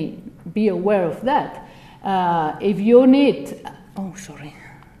 You may be aware of that. If you need,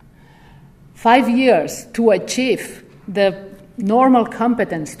 5 years to achieve the normal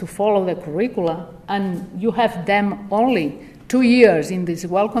competence to follow the curricula, and you have them only 2 years in this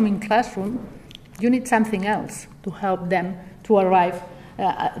welcoming classroom, you need something else to help them to arrive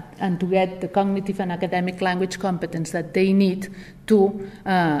and to get the cognitive and academic language competence that they need to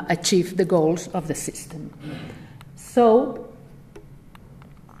achieve the goals of the system. So,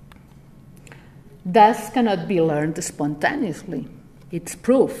 this cannot be learned spontaneously. It's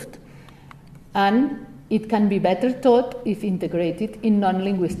proved. And it can be better taught if integrated in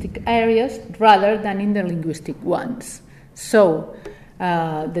non-linguistic areas rather than in the linguistic ones. So,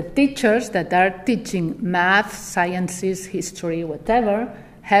 the teachers that are teaching math, sciences, history, whatever,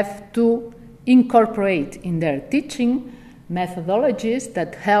 have to incorporate in their teaching methodologies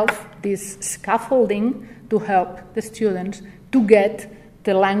that help this scaffolding to help the students to get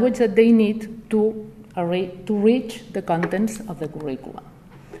the language that they need to reach the contents of the curriculum.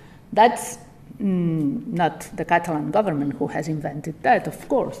 That's not the Catalan government who has invented that, of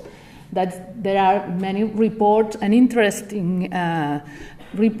course. There are many reports and interesting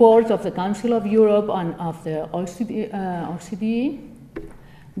reports of the Council of Europe and of the OCDE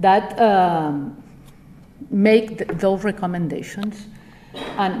that make those recommendations.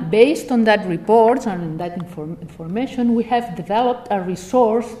 And based on that report and on that information, we have developed a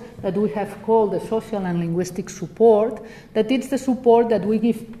resource that we have called the social and linguistic support, that it's the support that we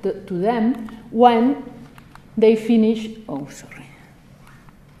give to them when they finish,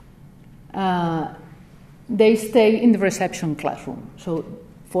 they stay in the reception classroom. So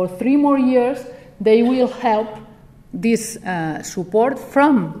for 3 more years, they will help this support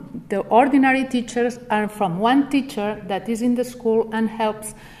from the ordinary teachers and from one teacher that is in the school and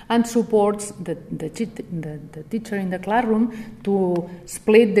helps and supports the teacher in the classroom to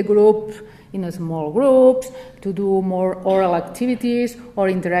split the group in a small groups, to do more oral activities or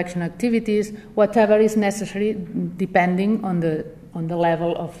interaction activities, whatever is necessary depending on the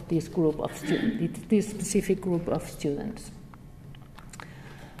level of this group of students, this specific group of students.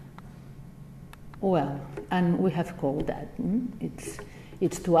 Well, and we have called that.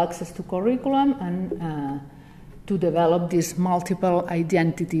 It's to access to curriculum and to develop these multiple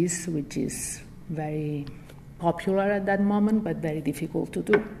identities, which is very popular at that moment, but very difficult to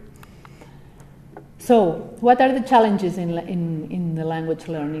do. So, what are the challenges in the language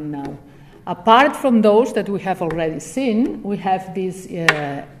learning now? Apart from those that we have already seen, we have this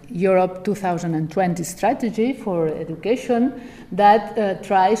Europe 2020 strategy for education that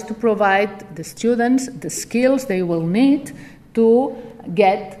tries to provide the students the skills they will need to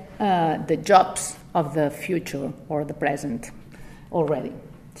get the jobs of the future or the present already.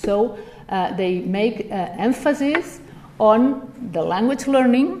 So they make emphasis on the language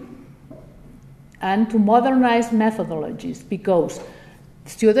learning and to modernize methodologies, because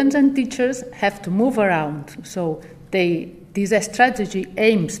students and teachers have to move around. So this strategy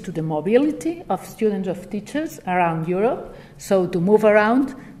aims to the mobility of students of teachers around Europe. So to move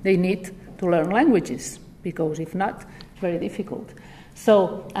around, they need to learn languages, because if not, it's very difficult.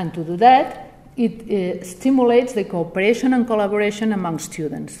 So, and to do that, it stimulates the cooperation and collaboration among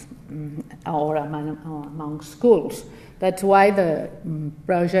students or among schools. That's why the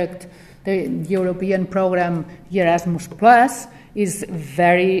project, the European program Erasmus Plus, is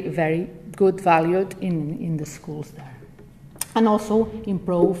very, very good valued in the schools there. And also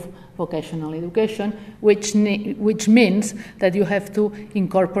improve vocational education, which means that you have to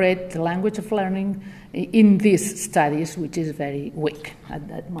incorporate the language of learning in these studies, which is very weak at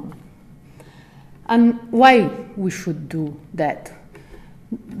that moment. And why we should do that?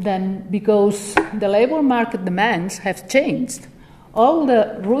 Then because the labor market demands have changed. All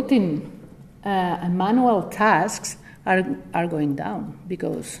the routine and manual tasks are going down,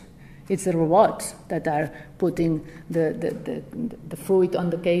 because it's the robots that are putting the fruit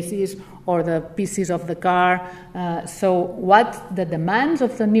on the cases or the pieces of the car. So what the demands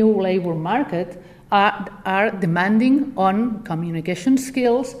of the new labor market are demanding on communication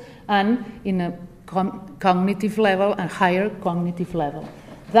skills and in a cognitive level and higher cognitive level.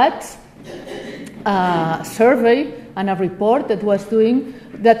 That's a survey and a report that was doing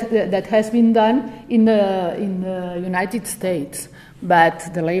that has been done in the United States,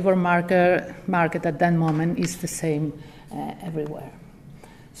 but the labor market at that moment is the same everywhere.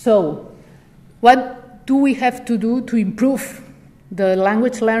 So, what do we have to do to improve the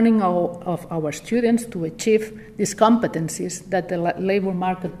language learning of our students to achieve these competencies that the labor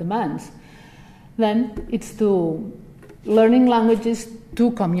market demands? Then it's to learning languages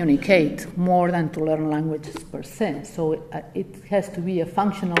to communicate more than to learn languages per se. So it has to be a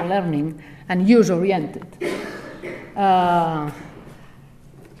functional learning and use-oriented.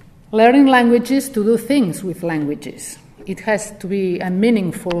 Learning languages to do things with languages. It has to be a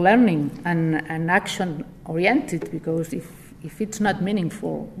meaningful learning and action-oriented, because if it's not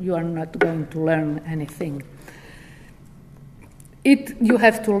meaningful, you are not going to learn anything. You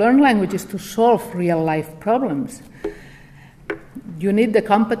have to learn languages to solve real-life problems. You need the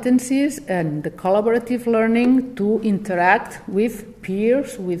competencies and the collaborative learning to interact with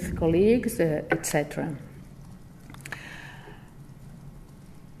peers, with colleagues, etc.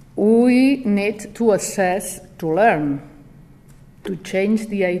 We need to assess to learn, to change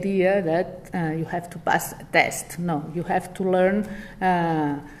the idea that you have to pass a test. No, you have to learn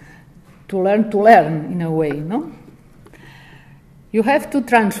in a way, no? You have to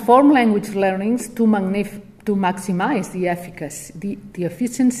transform language learnings to maximize the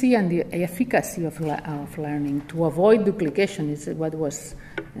efficiency and the efficacy of learning, to avoid duplication, is what I was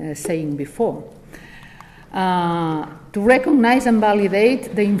saying before. To recognize and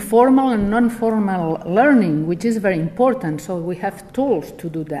validate the informal and non-formal learning, which is very important, so we have tools to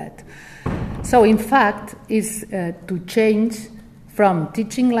do that. So in fact, is to change from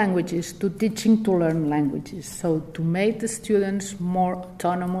teaching languages to teaching to learn languages, so to make the students more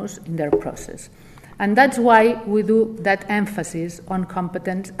autonomous in their process. And that's why we do that emphasis on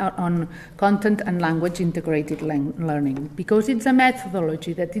content and language integrated learning, because it's a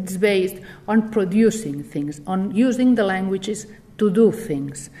methodology that is based on producing things, on using the languages to do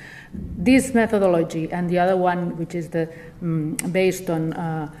things. This methodology and the other one, which is the based on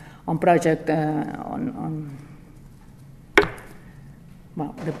project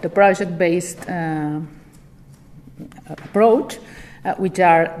the project-based approach, which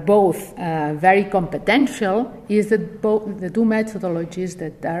are both very competential, is the two methodologies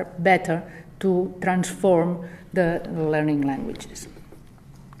that are better to transform the learning languages.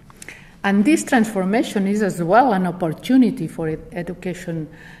 And this transformation is as well an opportunity for education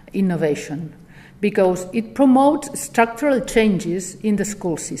innovation, because it promotes structural changes in the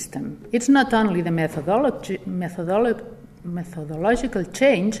school system. It's not only the methodological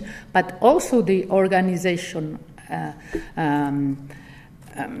change, but also the organization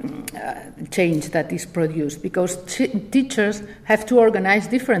change that is produced, because teachers have to organize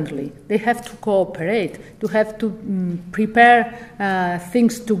differently. They have to cooperate, to have to prepare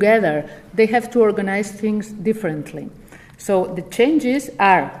things together. They have to organize things differently. So the changes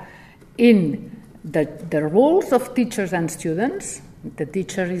are in the roles of teachers and students. The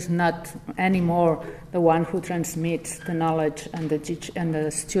teacher is not anymore the one who transmits the knowledge and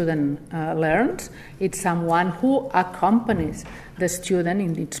the student learns. It's someone who accompanies the student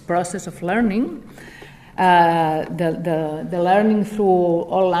in its process of learning. The learning through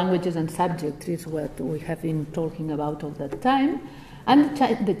all languages and subjects is what we have been talking about all the time. And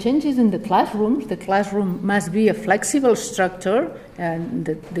the changes in the classrooms. The classroom must be a flexible structure, and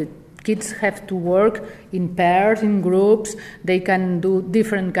the kids have to work in pairs, in groups. They can do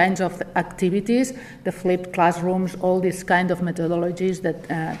different kinds of activities, the flipped classrooms, all these kind of methodologies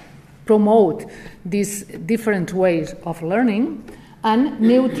that promote these different ways of learning, and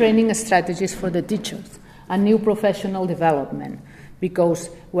new training strategies for the teachers, and new professional development. Because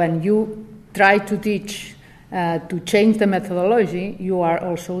when you try to teach to change the methodology, you are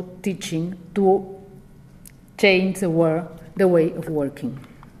also teaching to change the way of working.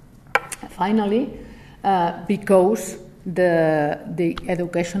 Finally, because the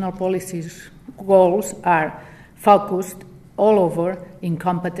educational policies goals are focused all over in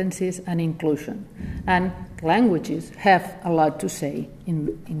competencies and inclusion, and languages have a lot to say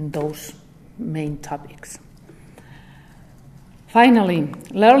in those main topics. Finally,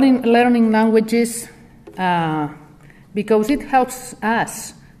 learning languages because it helps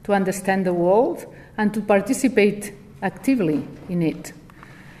us to understand the world and to participate actively in it.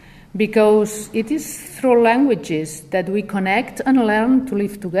 Because it is through languages that we connect and learn to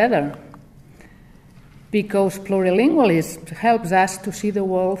live together. because plurilingualism helps us to see the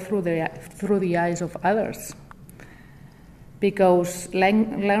world through the eyes of others. Because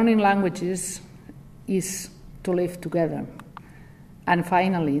learning languages is to live together, and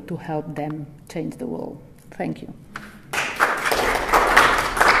finally to help them change the world. Thank you.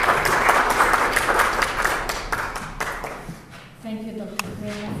 Thank you, Dr.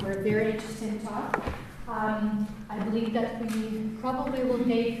 Pereña, for a very interesting talk. I believe that we probably will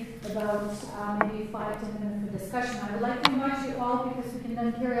take about maybe 5-10 minutes for discussion. I would like to invite you all, because we can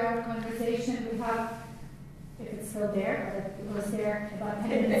then carry our conversation. We have, if it's still there, but it was there about 10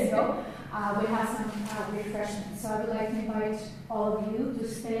 minutes ago, we have some refreshments. So I would like to invite all of you to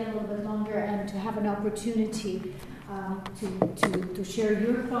stay a little bit longer and to have an opportunity to share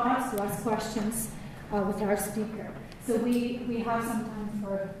your thoughts, to ask questions with our speaker. So we have some time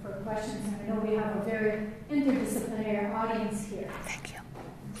for questions, and I know we have a very interdisciplinary audience here. Thank you.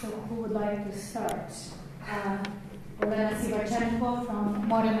 So who would like to start? Elena Sivachenko from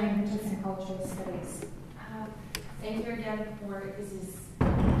Modern Languages and Cultural Studies. Thank you again for this is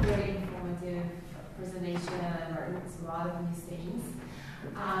very informative presentation, and I learned a lot of new things.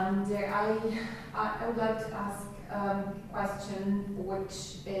 And I would like to ask a question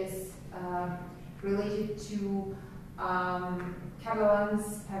which is related to Catalan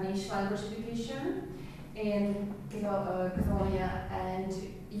Spanish language education in Catalonia. And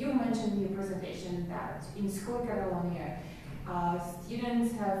you mentioned in your presentation that in school in Catalonia,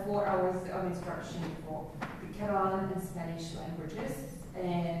 students have 4 hours of instruction for the Catalan and Spanish languages,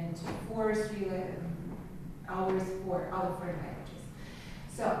 and 4 hours for other foreign languages.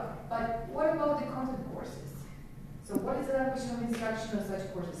 So, but what about the content courses? So what is the language of instruction of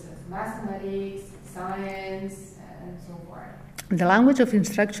such courses as mathematics, science, and so forth? The language of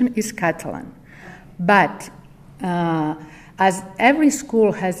instruction is Catalan, but as every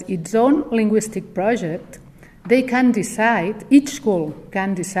school has its own linguistic project, they can decide, each school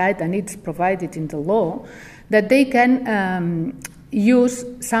can decide, and it's provided in the law, that they can use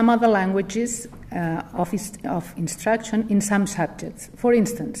some other languages of instruction in some subjects. For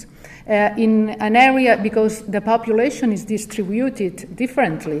instance, in an area, because the population is distributed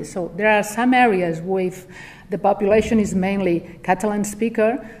differently, so there are some areas with the population is mainly Catalan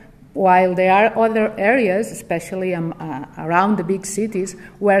speaker, while there are other areas, especially around the big cities,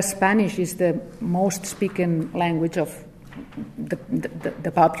 where Spanish is the most spoken language of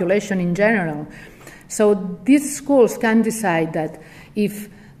the population in general. So these schools can decide that if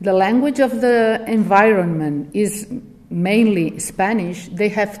the language of the environment is mainly Spanish, they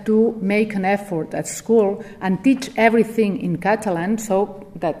have to make an effort at school and teach everything in Catalan so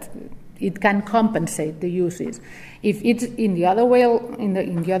that it can compensate the uses. If it's in the other way,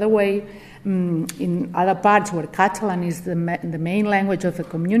 in other parts where Catalan is the main language of the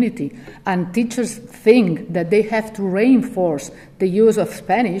community, and teachers think that they have to reinforce the use of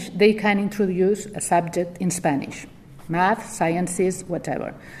Spanish, they can introduce a subject in Spanish, math, sciences,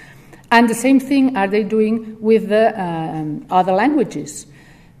 whatever. And the same thing are they doing with the other languages.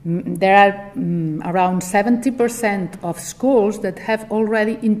 There are around 70% of schools that have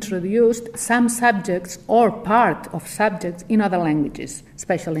already introduced some subjects or part of subjects in other languages,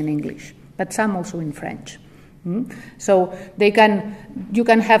 especially in English, but some also in French. So you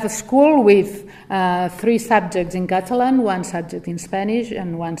can have a school with 3 subjects in Catalan, 1 subject in Spanish,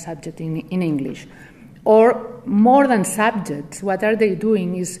 and 1 subject in English. Or more than subjects, what are they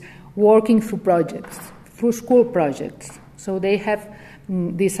doing is working through projects, through school projects. So they have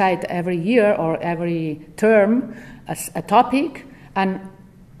decide every year or every term a topic, and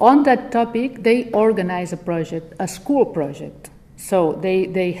on that topic they organize a project, a school project. So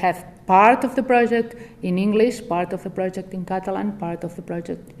they have part of the project in English, part of the project in Catalan, part of the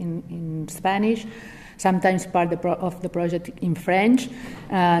project in Spanish, sometimes part of the project in French.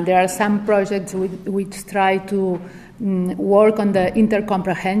 There are some projects which try to work on the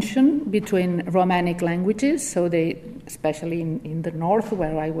intercomprehension between Romanic languages, so they, especially in the north,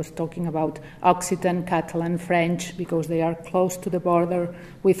 where I was talking about Occitan, Catalan, French, because they are close to the border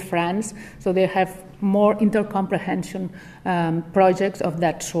with France, so they have more intercomprehension projects of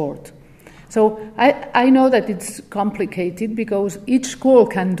that sort. So I know that it's complicated because each school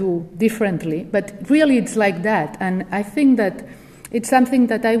can do differently, but really it's like that, and I think that it's something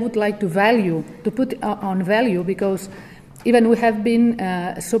that I would like to put on value, because even we have been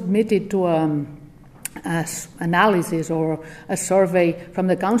submitted to analysis or a survey from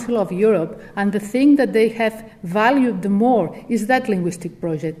the Council of Europe, and the thing that they have valued the more is that linguistic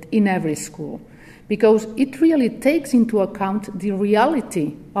project in every school, because it really takes into account the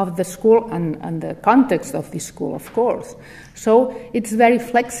reality of the school and the context of the school, of course. So it's very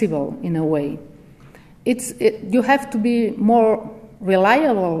flexible in a way. you have to be more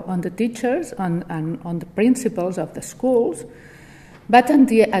reliable on the teachers and on the principals of the schools, but at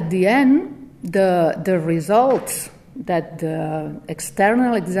the end, the results that the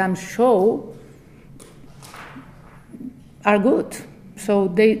external exams show are good. So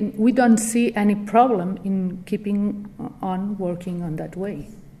we don't see any problem in keeping on working on that way.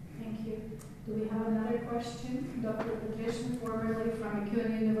 Thank you. Do we have another question? Dr. Patricia, formerly from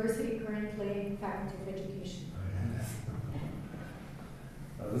McEwen University, currently Faculty of Education.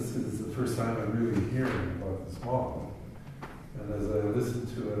 This is the first time I'm really hearing about this model. And as I listen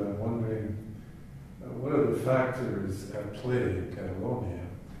to it, I'm wondering what are the factors at play in Catalonia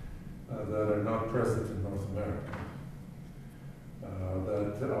that are not present in North America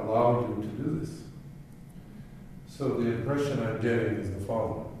that allowed you to do this? So the impression I'm getting is the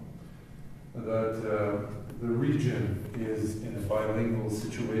following, that the region is in a bilingual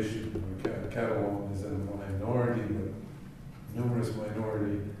situation where Catalan is a minority, but numerous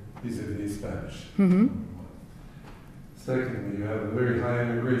minority vis-a-vis Spanish. Mm-hmm. Secondly, you have a very high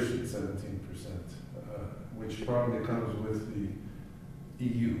immigration, 17%, which probably comes with the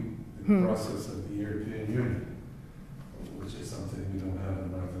EU, the process of the European Union, which is something we don't have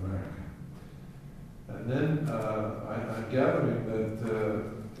in North America. And then I'm gathering that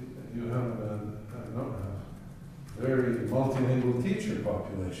you have a very multilingual teacher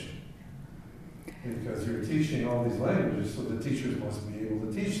population, because you're teaching all these languages, so the teachers must be able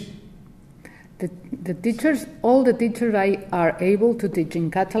to teach them. The teachers, all the teachers are able to teach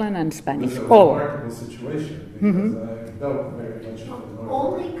in Catalan and Spanish. It's a remarkable situation, because I felt very much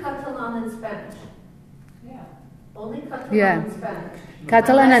only Catalan and Spanish. Yeah. Only Catalan and Spanish.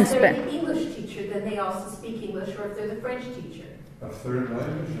 Catalan and Spanish. If they're Spanish. the English teacher, then they also speak English, or if they're the French teacher. a third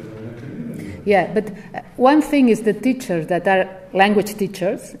language in a community. Yeah, but one thing is the teachers that are language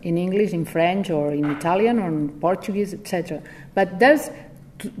teachers in English, in French, or in Italian, or in Portuguese, etc. But there's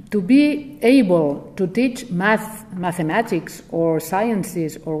to be able to teach mathematics or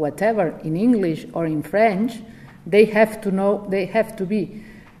sciences or whatever in English or in French, they have to be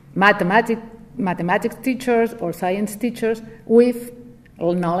mathematics teachers or science teachers with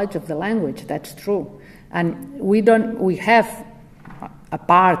knowledge of the language. That's true. And we have a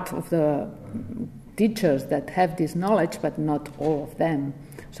part of the teachers that have this knowledge, but not all of them.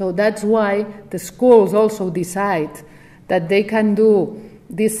 So that's why the schools also decide that they can do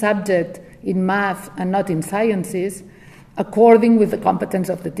this subject in math and not in sciences, according with the competence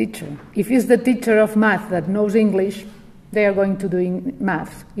of the teacher. If it's the teacher of math that knows English, they are going to do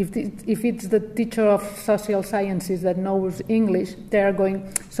math. If it's the teacher of social sciences that knows English, they are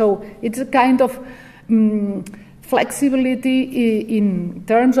going... So it's a kind of flexibility in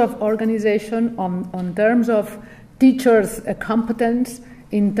terms of organization, on terms of teachers' competence,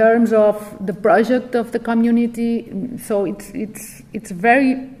 in terms of the project of the community. So it's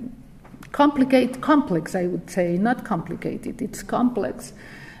very complex, I would say, not complicated. It's complex,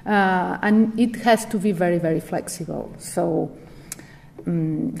 and it has to be very, very flexible. So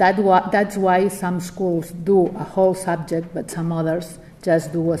that's why some schools do a whole subject, but some others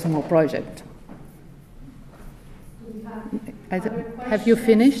just do a small project. Have you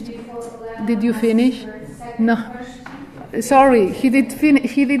finished? Did you finish? No. Sorry, he did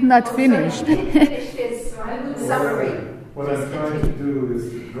not finish. He finished his summary. What I'm trying to do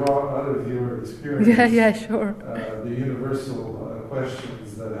is to draw out of your experience yeah, sure. The universal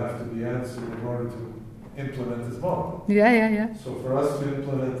questions that have to be answered in order to implement this model. Yeah. So for us to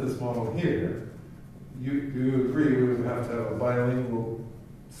implement this model here, you agree we would have to have a bilingual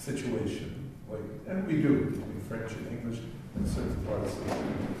situation, and we do between French and English in certain parts of the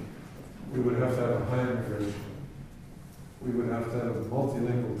country. We would have to have a high immigration. We would have to have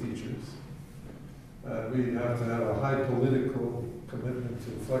multilingual teachers. We'd have to have a high political commitment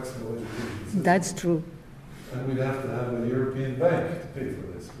to flexible education system. That's true. And we'd have to have a European bank to pay for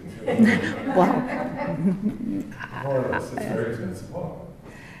this. Wow. More or less, it's very expensive model.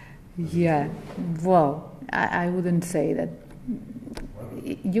 Yeah, well, I wouldn't say that.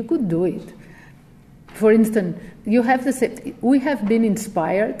 You could do it. For instance, we have been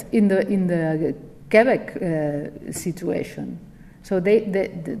inspired in the Quebec situation. So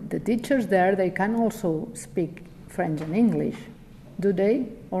the teachers there, they can also speak French and English. Do they?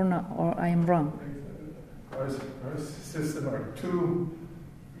 Or not? Or I am wrong? Our system are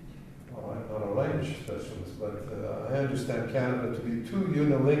well, I'm not a language specialist, but I understand Canada to be two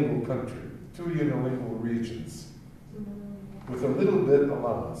unilingual countries, two unilingual regions, with a little bit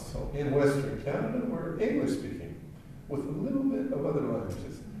allowance. So in Western Canada, we're English speaking, with a little bit of other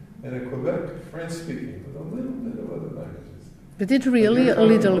languages. And in Quebec, French speaking, with a little bit of other languages. But it's really a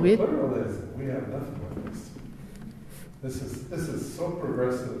little bit. Pluralism. We have nothing like This is so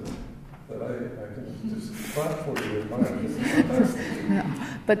progressive that I can just clap for you in mind. This is fantastic. No,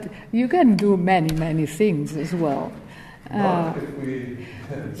 but you can do many things as well. Not if we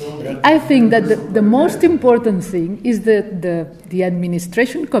I think that the most important thing is the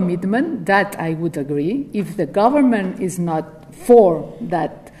administration commitment, that I would agree. If the government is not for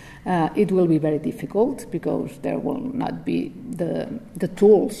that, it will be very difficult because there will not be the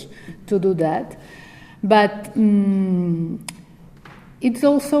tools to do that. But it's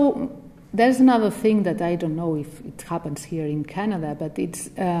also, there's another thing that I don't know if it happens here in Canada, but it's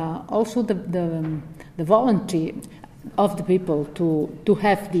also the volunteer of the people to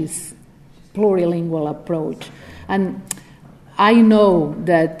have this plurilingual approach. And I know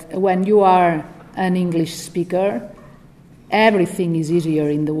that when you are an English speaker, everything is easier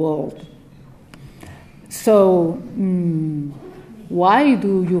in the world. So why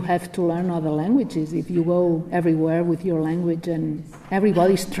do you have to learn other languages if you go everywhere with your language and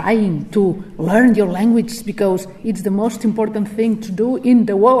everybody's trying to learn your language because it's the most important thing to do in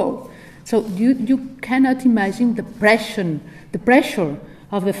the world? So you cannot imagine the pressure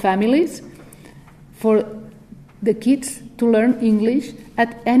of the families for the kids to learn English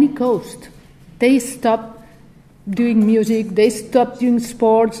at any cost. They stop doing music, they stop doing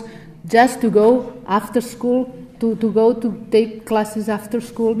sports just to go after school, to go to take classes after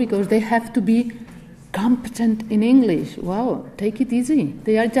school because they have to be competent in English. Well, take it easy.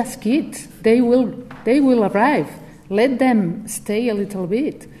 They are just kids. They will arrive. Let them stay a little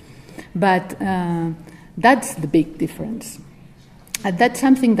bit. But that's the big difference. And that's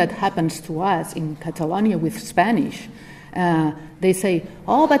something that happens to us in Catalonia with Spanish. They say,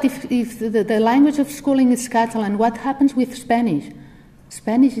 oh, but if the language of schooling is Catalan, what happens with Spanish?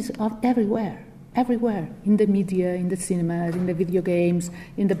 Spanish is everywhere, in the media, in the cinemas, in the video games,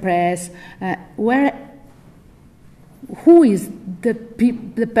 in the press. Who is the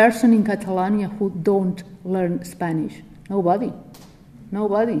person in Catalonia who don't learn Spanish? Nobody.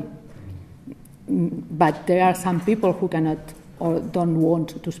 But there are some people who cannot or don't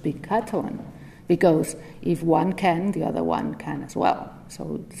want to speak Catalan, because if one can, the other one can as well.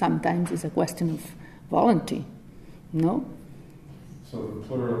 So sometimes it's a question of volunteer, no? So the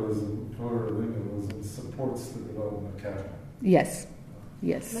plurilingualism supports the development of Catalan. Yes.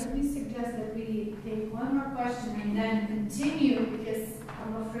 Let me suggest that we take one more question and then continue, because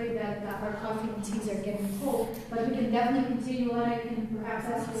I'm afraid that our coffee and teas are getting full. But we can definitely continue on. I can perhaps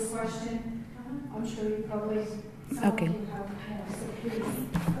ask you a question. I'm sure you probably Okay. You have, so please.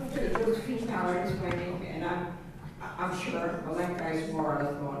 Josephine Howard is my name, and I'm sure Mònica is more or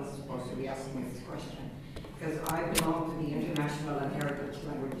less the one that's supposed to be asking this question, because I belong to the International and Heritage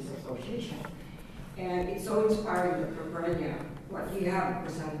Languages Association. And it's so inspiring, Dr. Pereña, what you have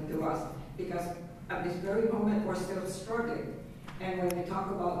presented to us, because at this very moment we're still struggling. And when we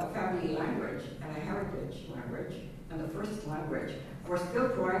talk about a family language and a heritage language and the first language, we're still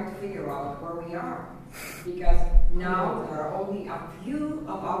trying to figure out where we are. Because now there are only a few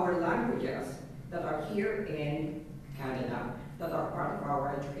of our languages that are here in Canada that are part of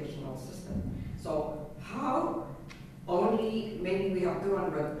our educational system. So how only, maybe we have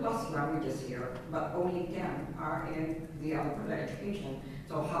 200 plus languages here, but only 10 are in the Alberta education.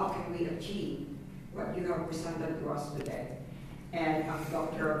 So how can we achieve what you have presented to us today? And as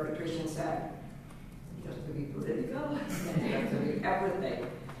Dr. Patricia said, just to be political, and to be everything.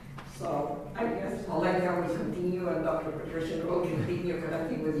 So I guess Mònica will continue and Dr. Patricia will continue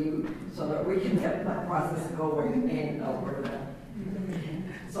connecting with you so that we can get that process going in Alberta.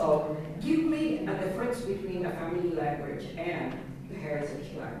 So give me a difference between a family language and the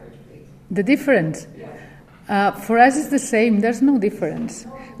heritage language, please. The difference? Yeah. For us it's the same, there's no difference.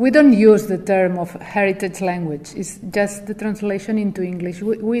 We don't use the term of heritage language, it's just the translation into English.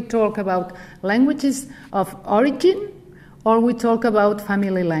 We talk about languages of origin, or we talk about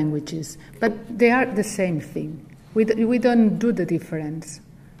family languages, but they are the same thing. We don't do the difference.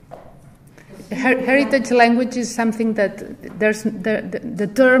 Heritage language is something that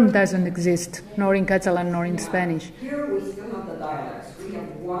the term doesn't exist, nor in Catalan nor in Spanish. Here we still have the dialects. We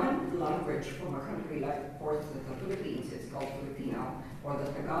have one language from a country like, of course, the Philippines, it's called Filipino, or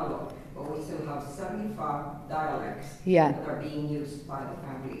the Tagalog, but we still have 75 dialects that are being used by the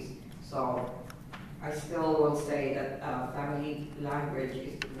families. So I still will say that family language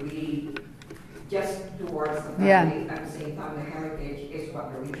is really just towards the family, at the same time the heritage is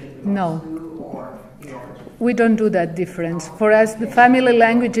what the region belongs to, or the origin. We don't do that difference. For us, the family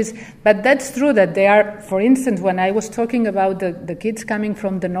languages, but that's true that they are, for instance, when I was talking about the kids coming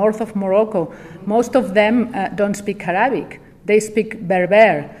from the north of Morocco, most of them don't speak Arabic, they speak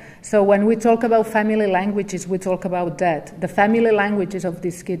Berber. So when we talk about family languages, we talk about that. The family languages of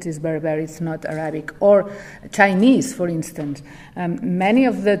these kids is Berber, it's not Arabic. Or Chinese, for instance. Many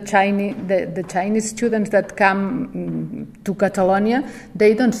of the Chinese students that come to Catalonia,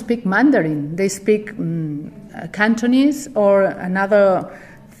 they don't speak Mandarin. They speak Cantonese or another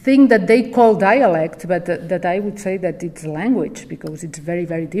thing that they call dialect, but that I would say that it's language because it's very,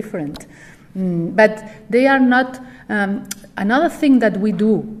 very different. But they are not... another thing that we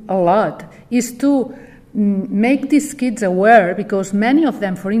do a lot is to make these kids aware, because many of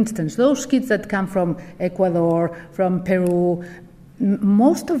them, for instance, those kids that come from Ecuador, from Peru,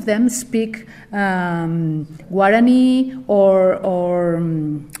 most of them speak Guarani or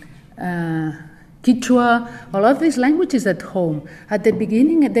Quechua, all of these languages at home. At the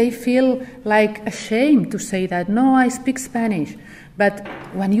beginning, they feel like ashamed to say that, no, I speak Spanish. But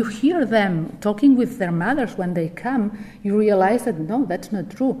when you hear them talking with their mothers when they come, you realize that, no, that's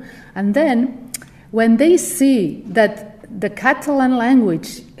not true. And then, when they see that the Catalan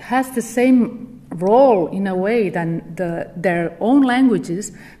language has the same role, in a way, than their own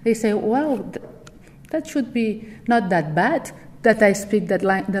languages, they say, well, that should be not that bad, that I speak the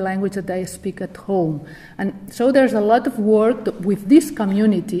language that I speak at home. And so there's a lot of work with these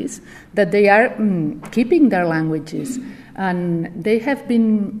communities that they are keeping their languages. And they have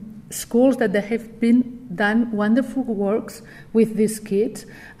been schools that they have been done wonderful works with these kids,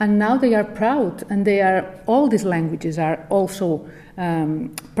 and now they are proud, and all these languages are also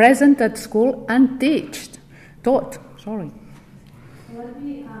present at school and taught. Sorry.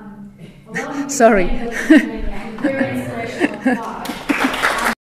 Sorry. Very inspirational thought.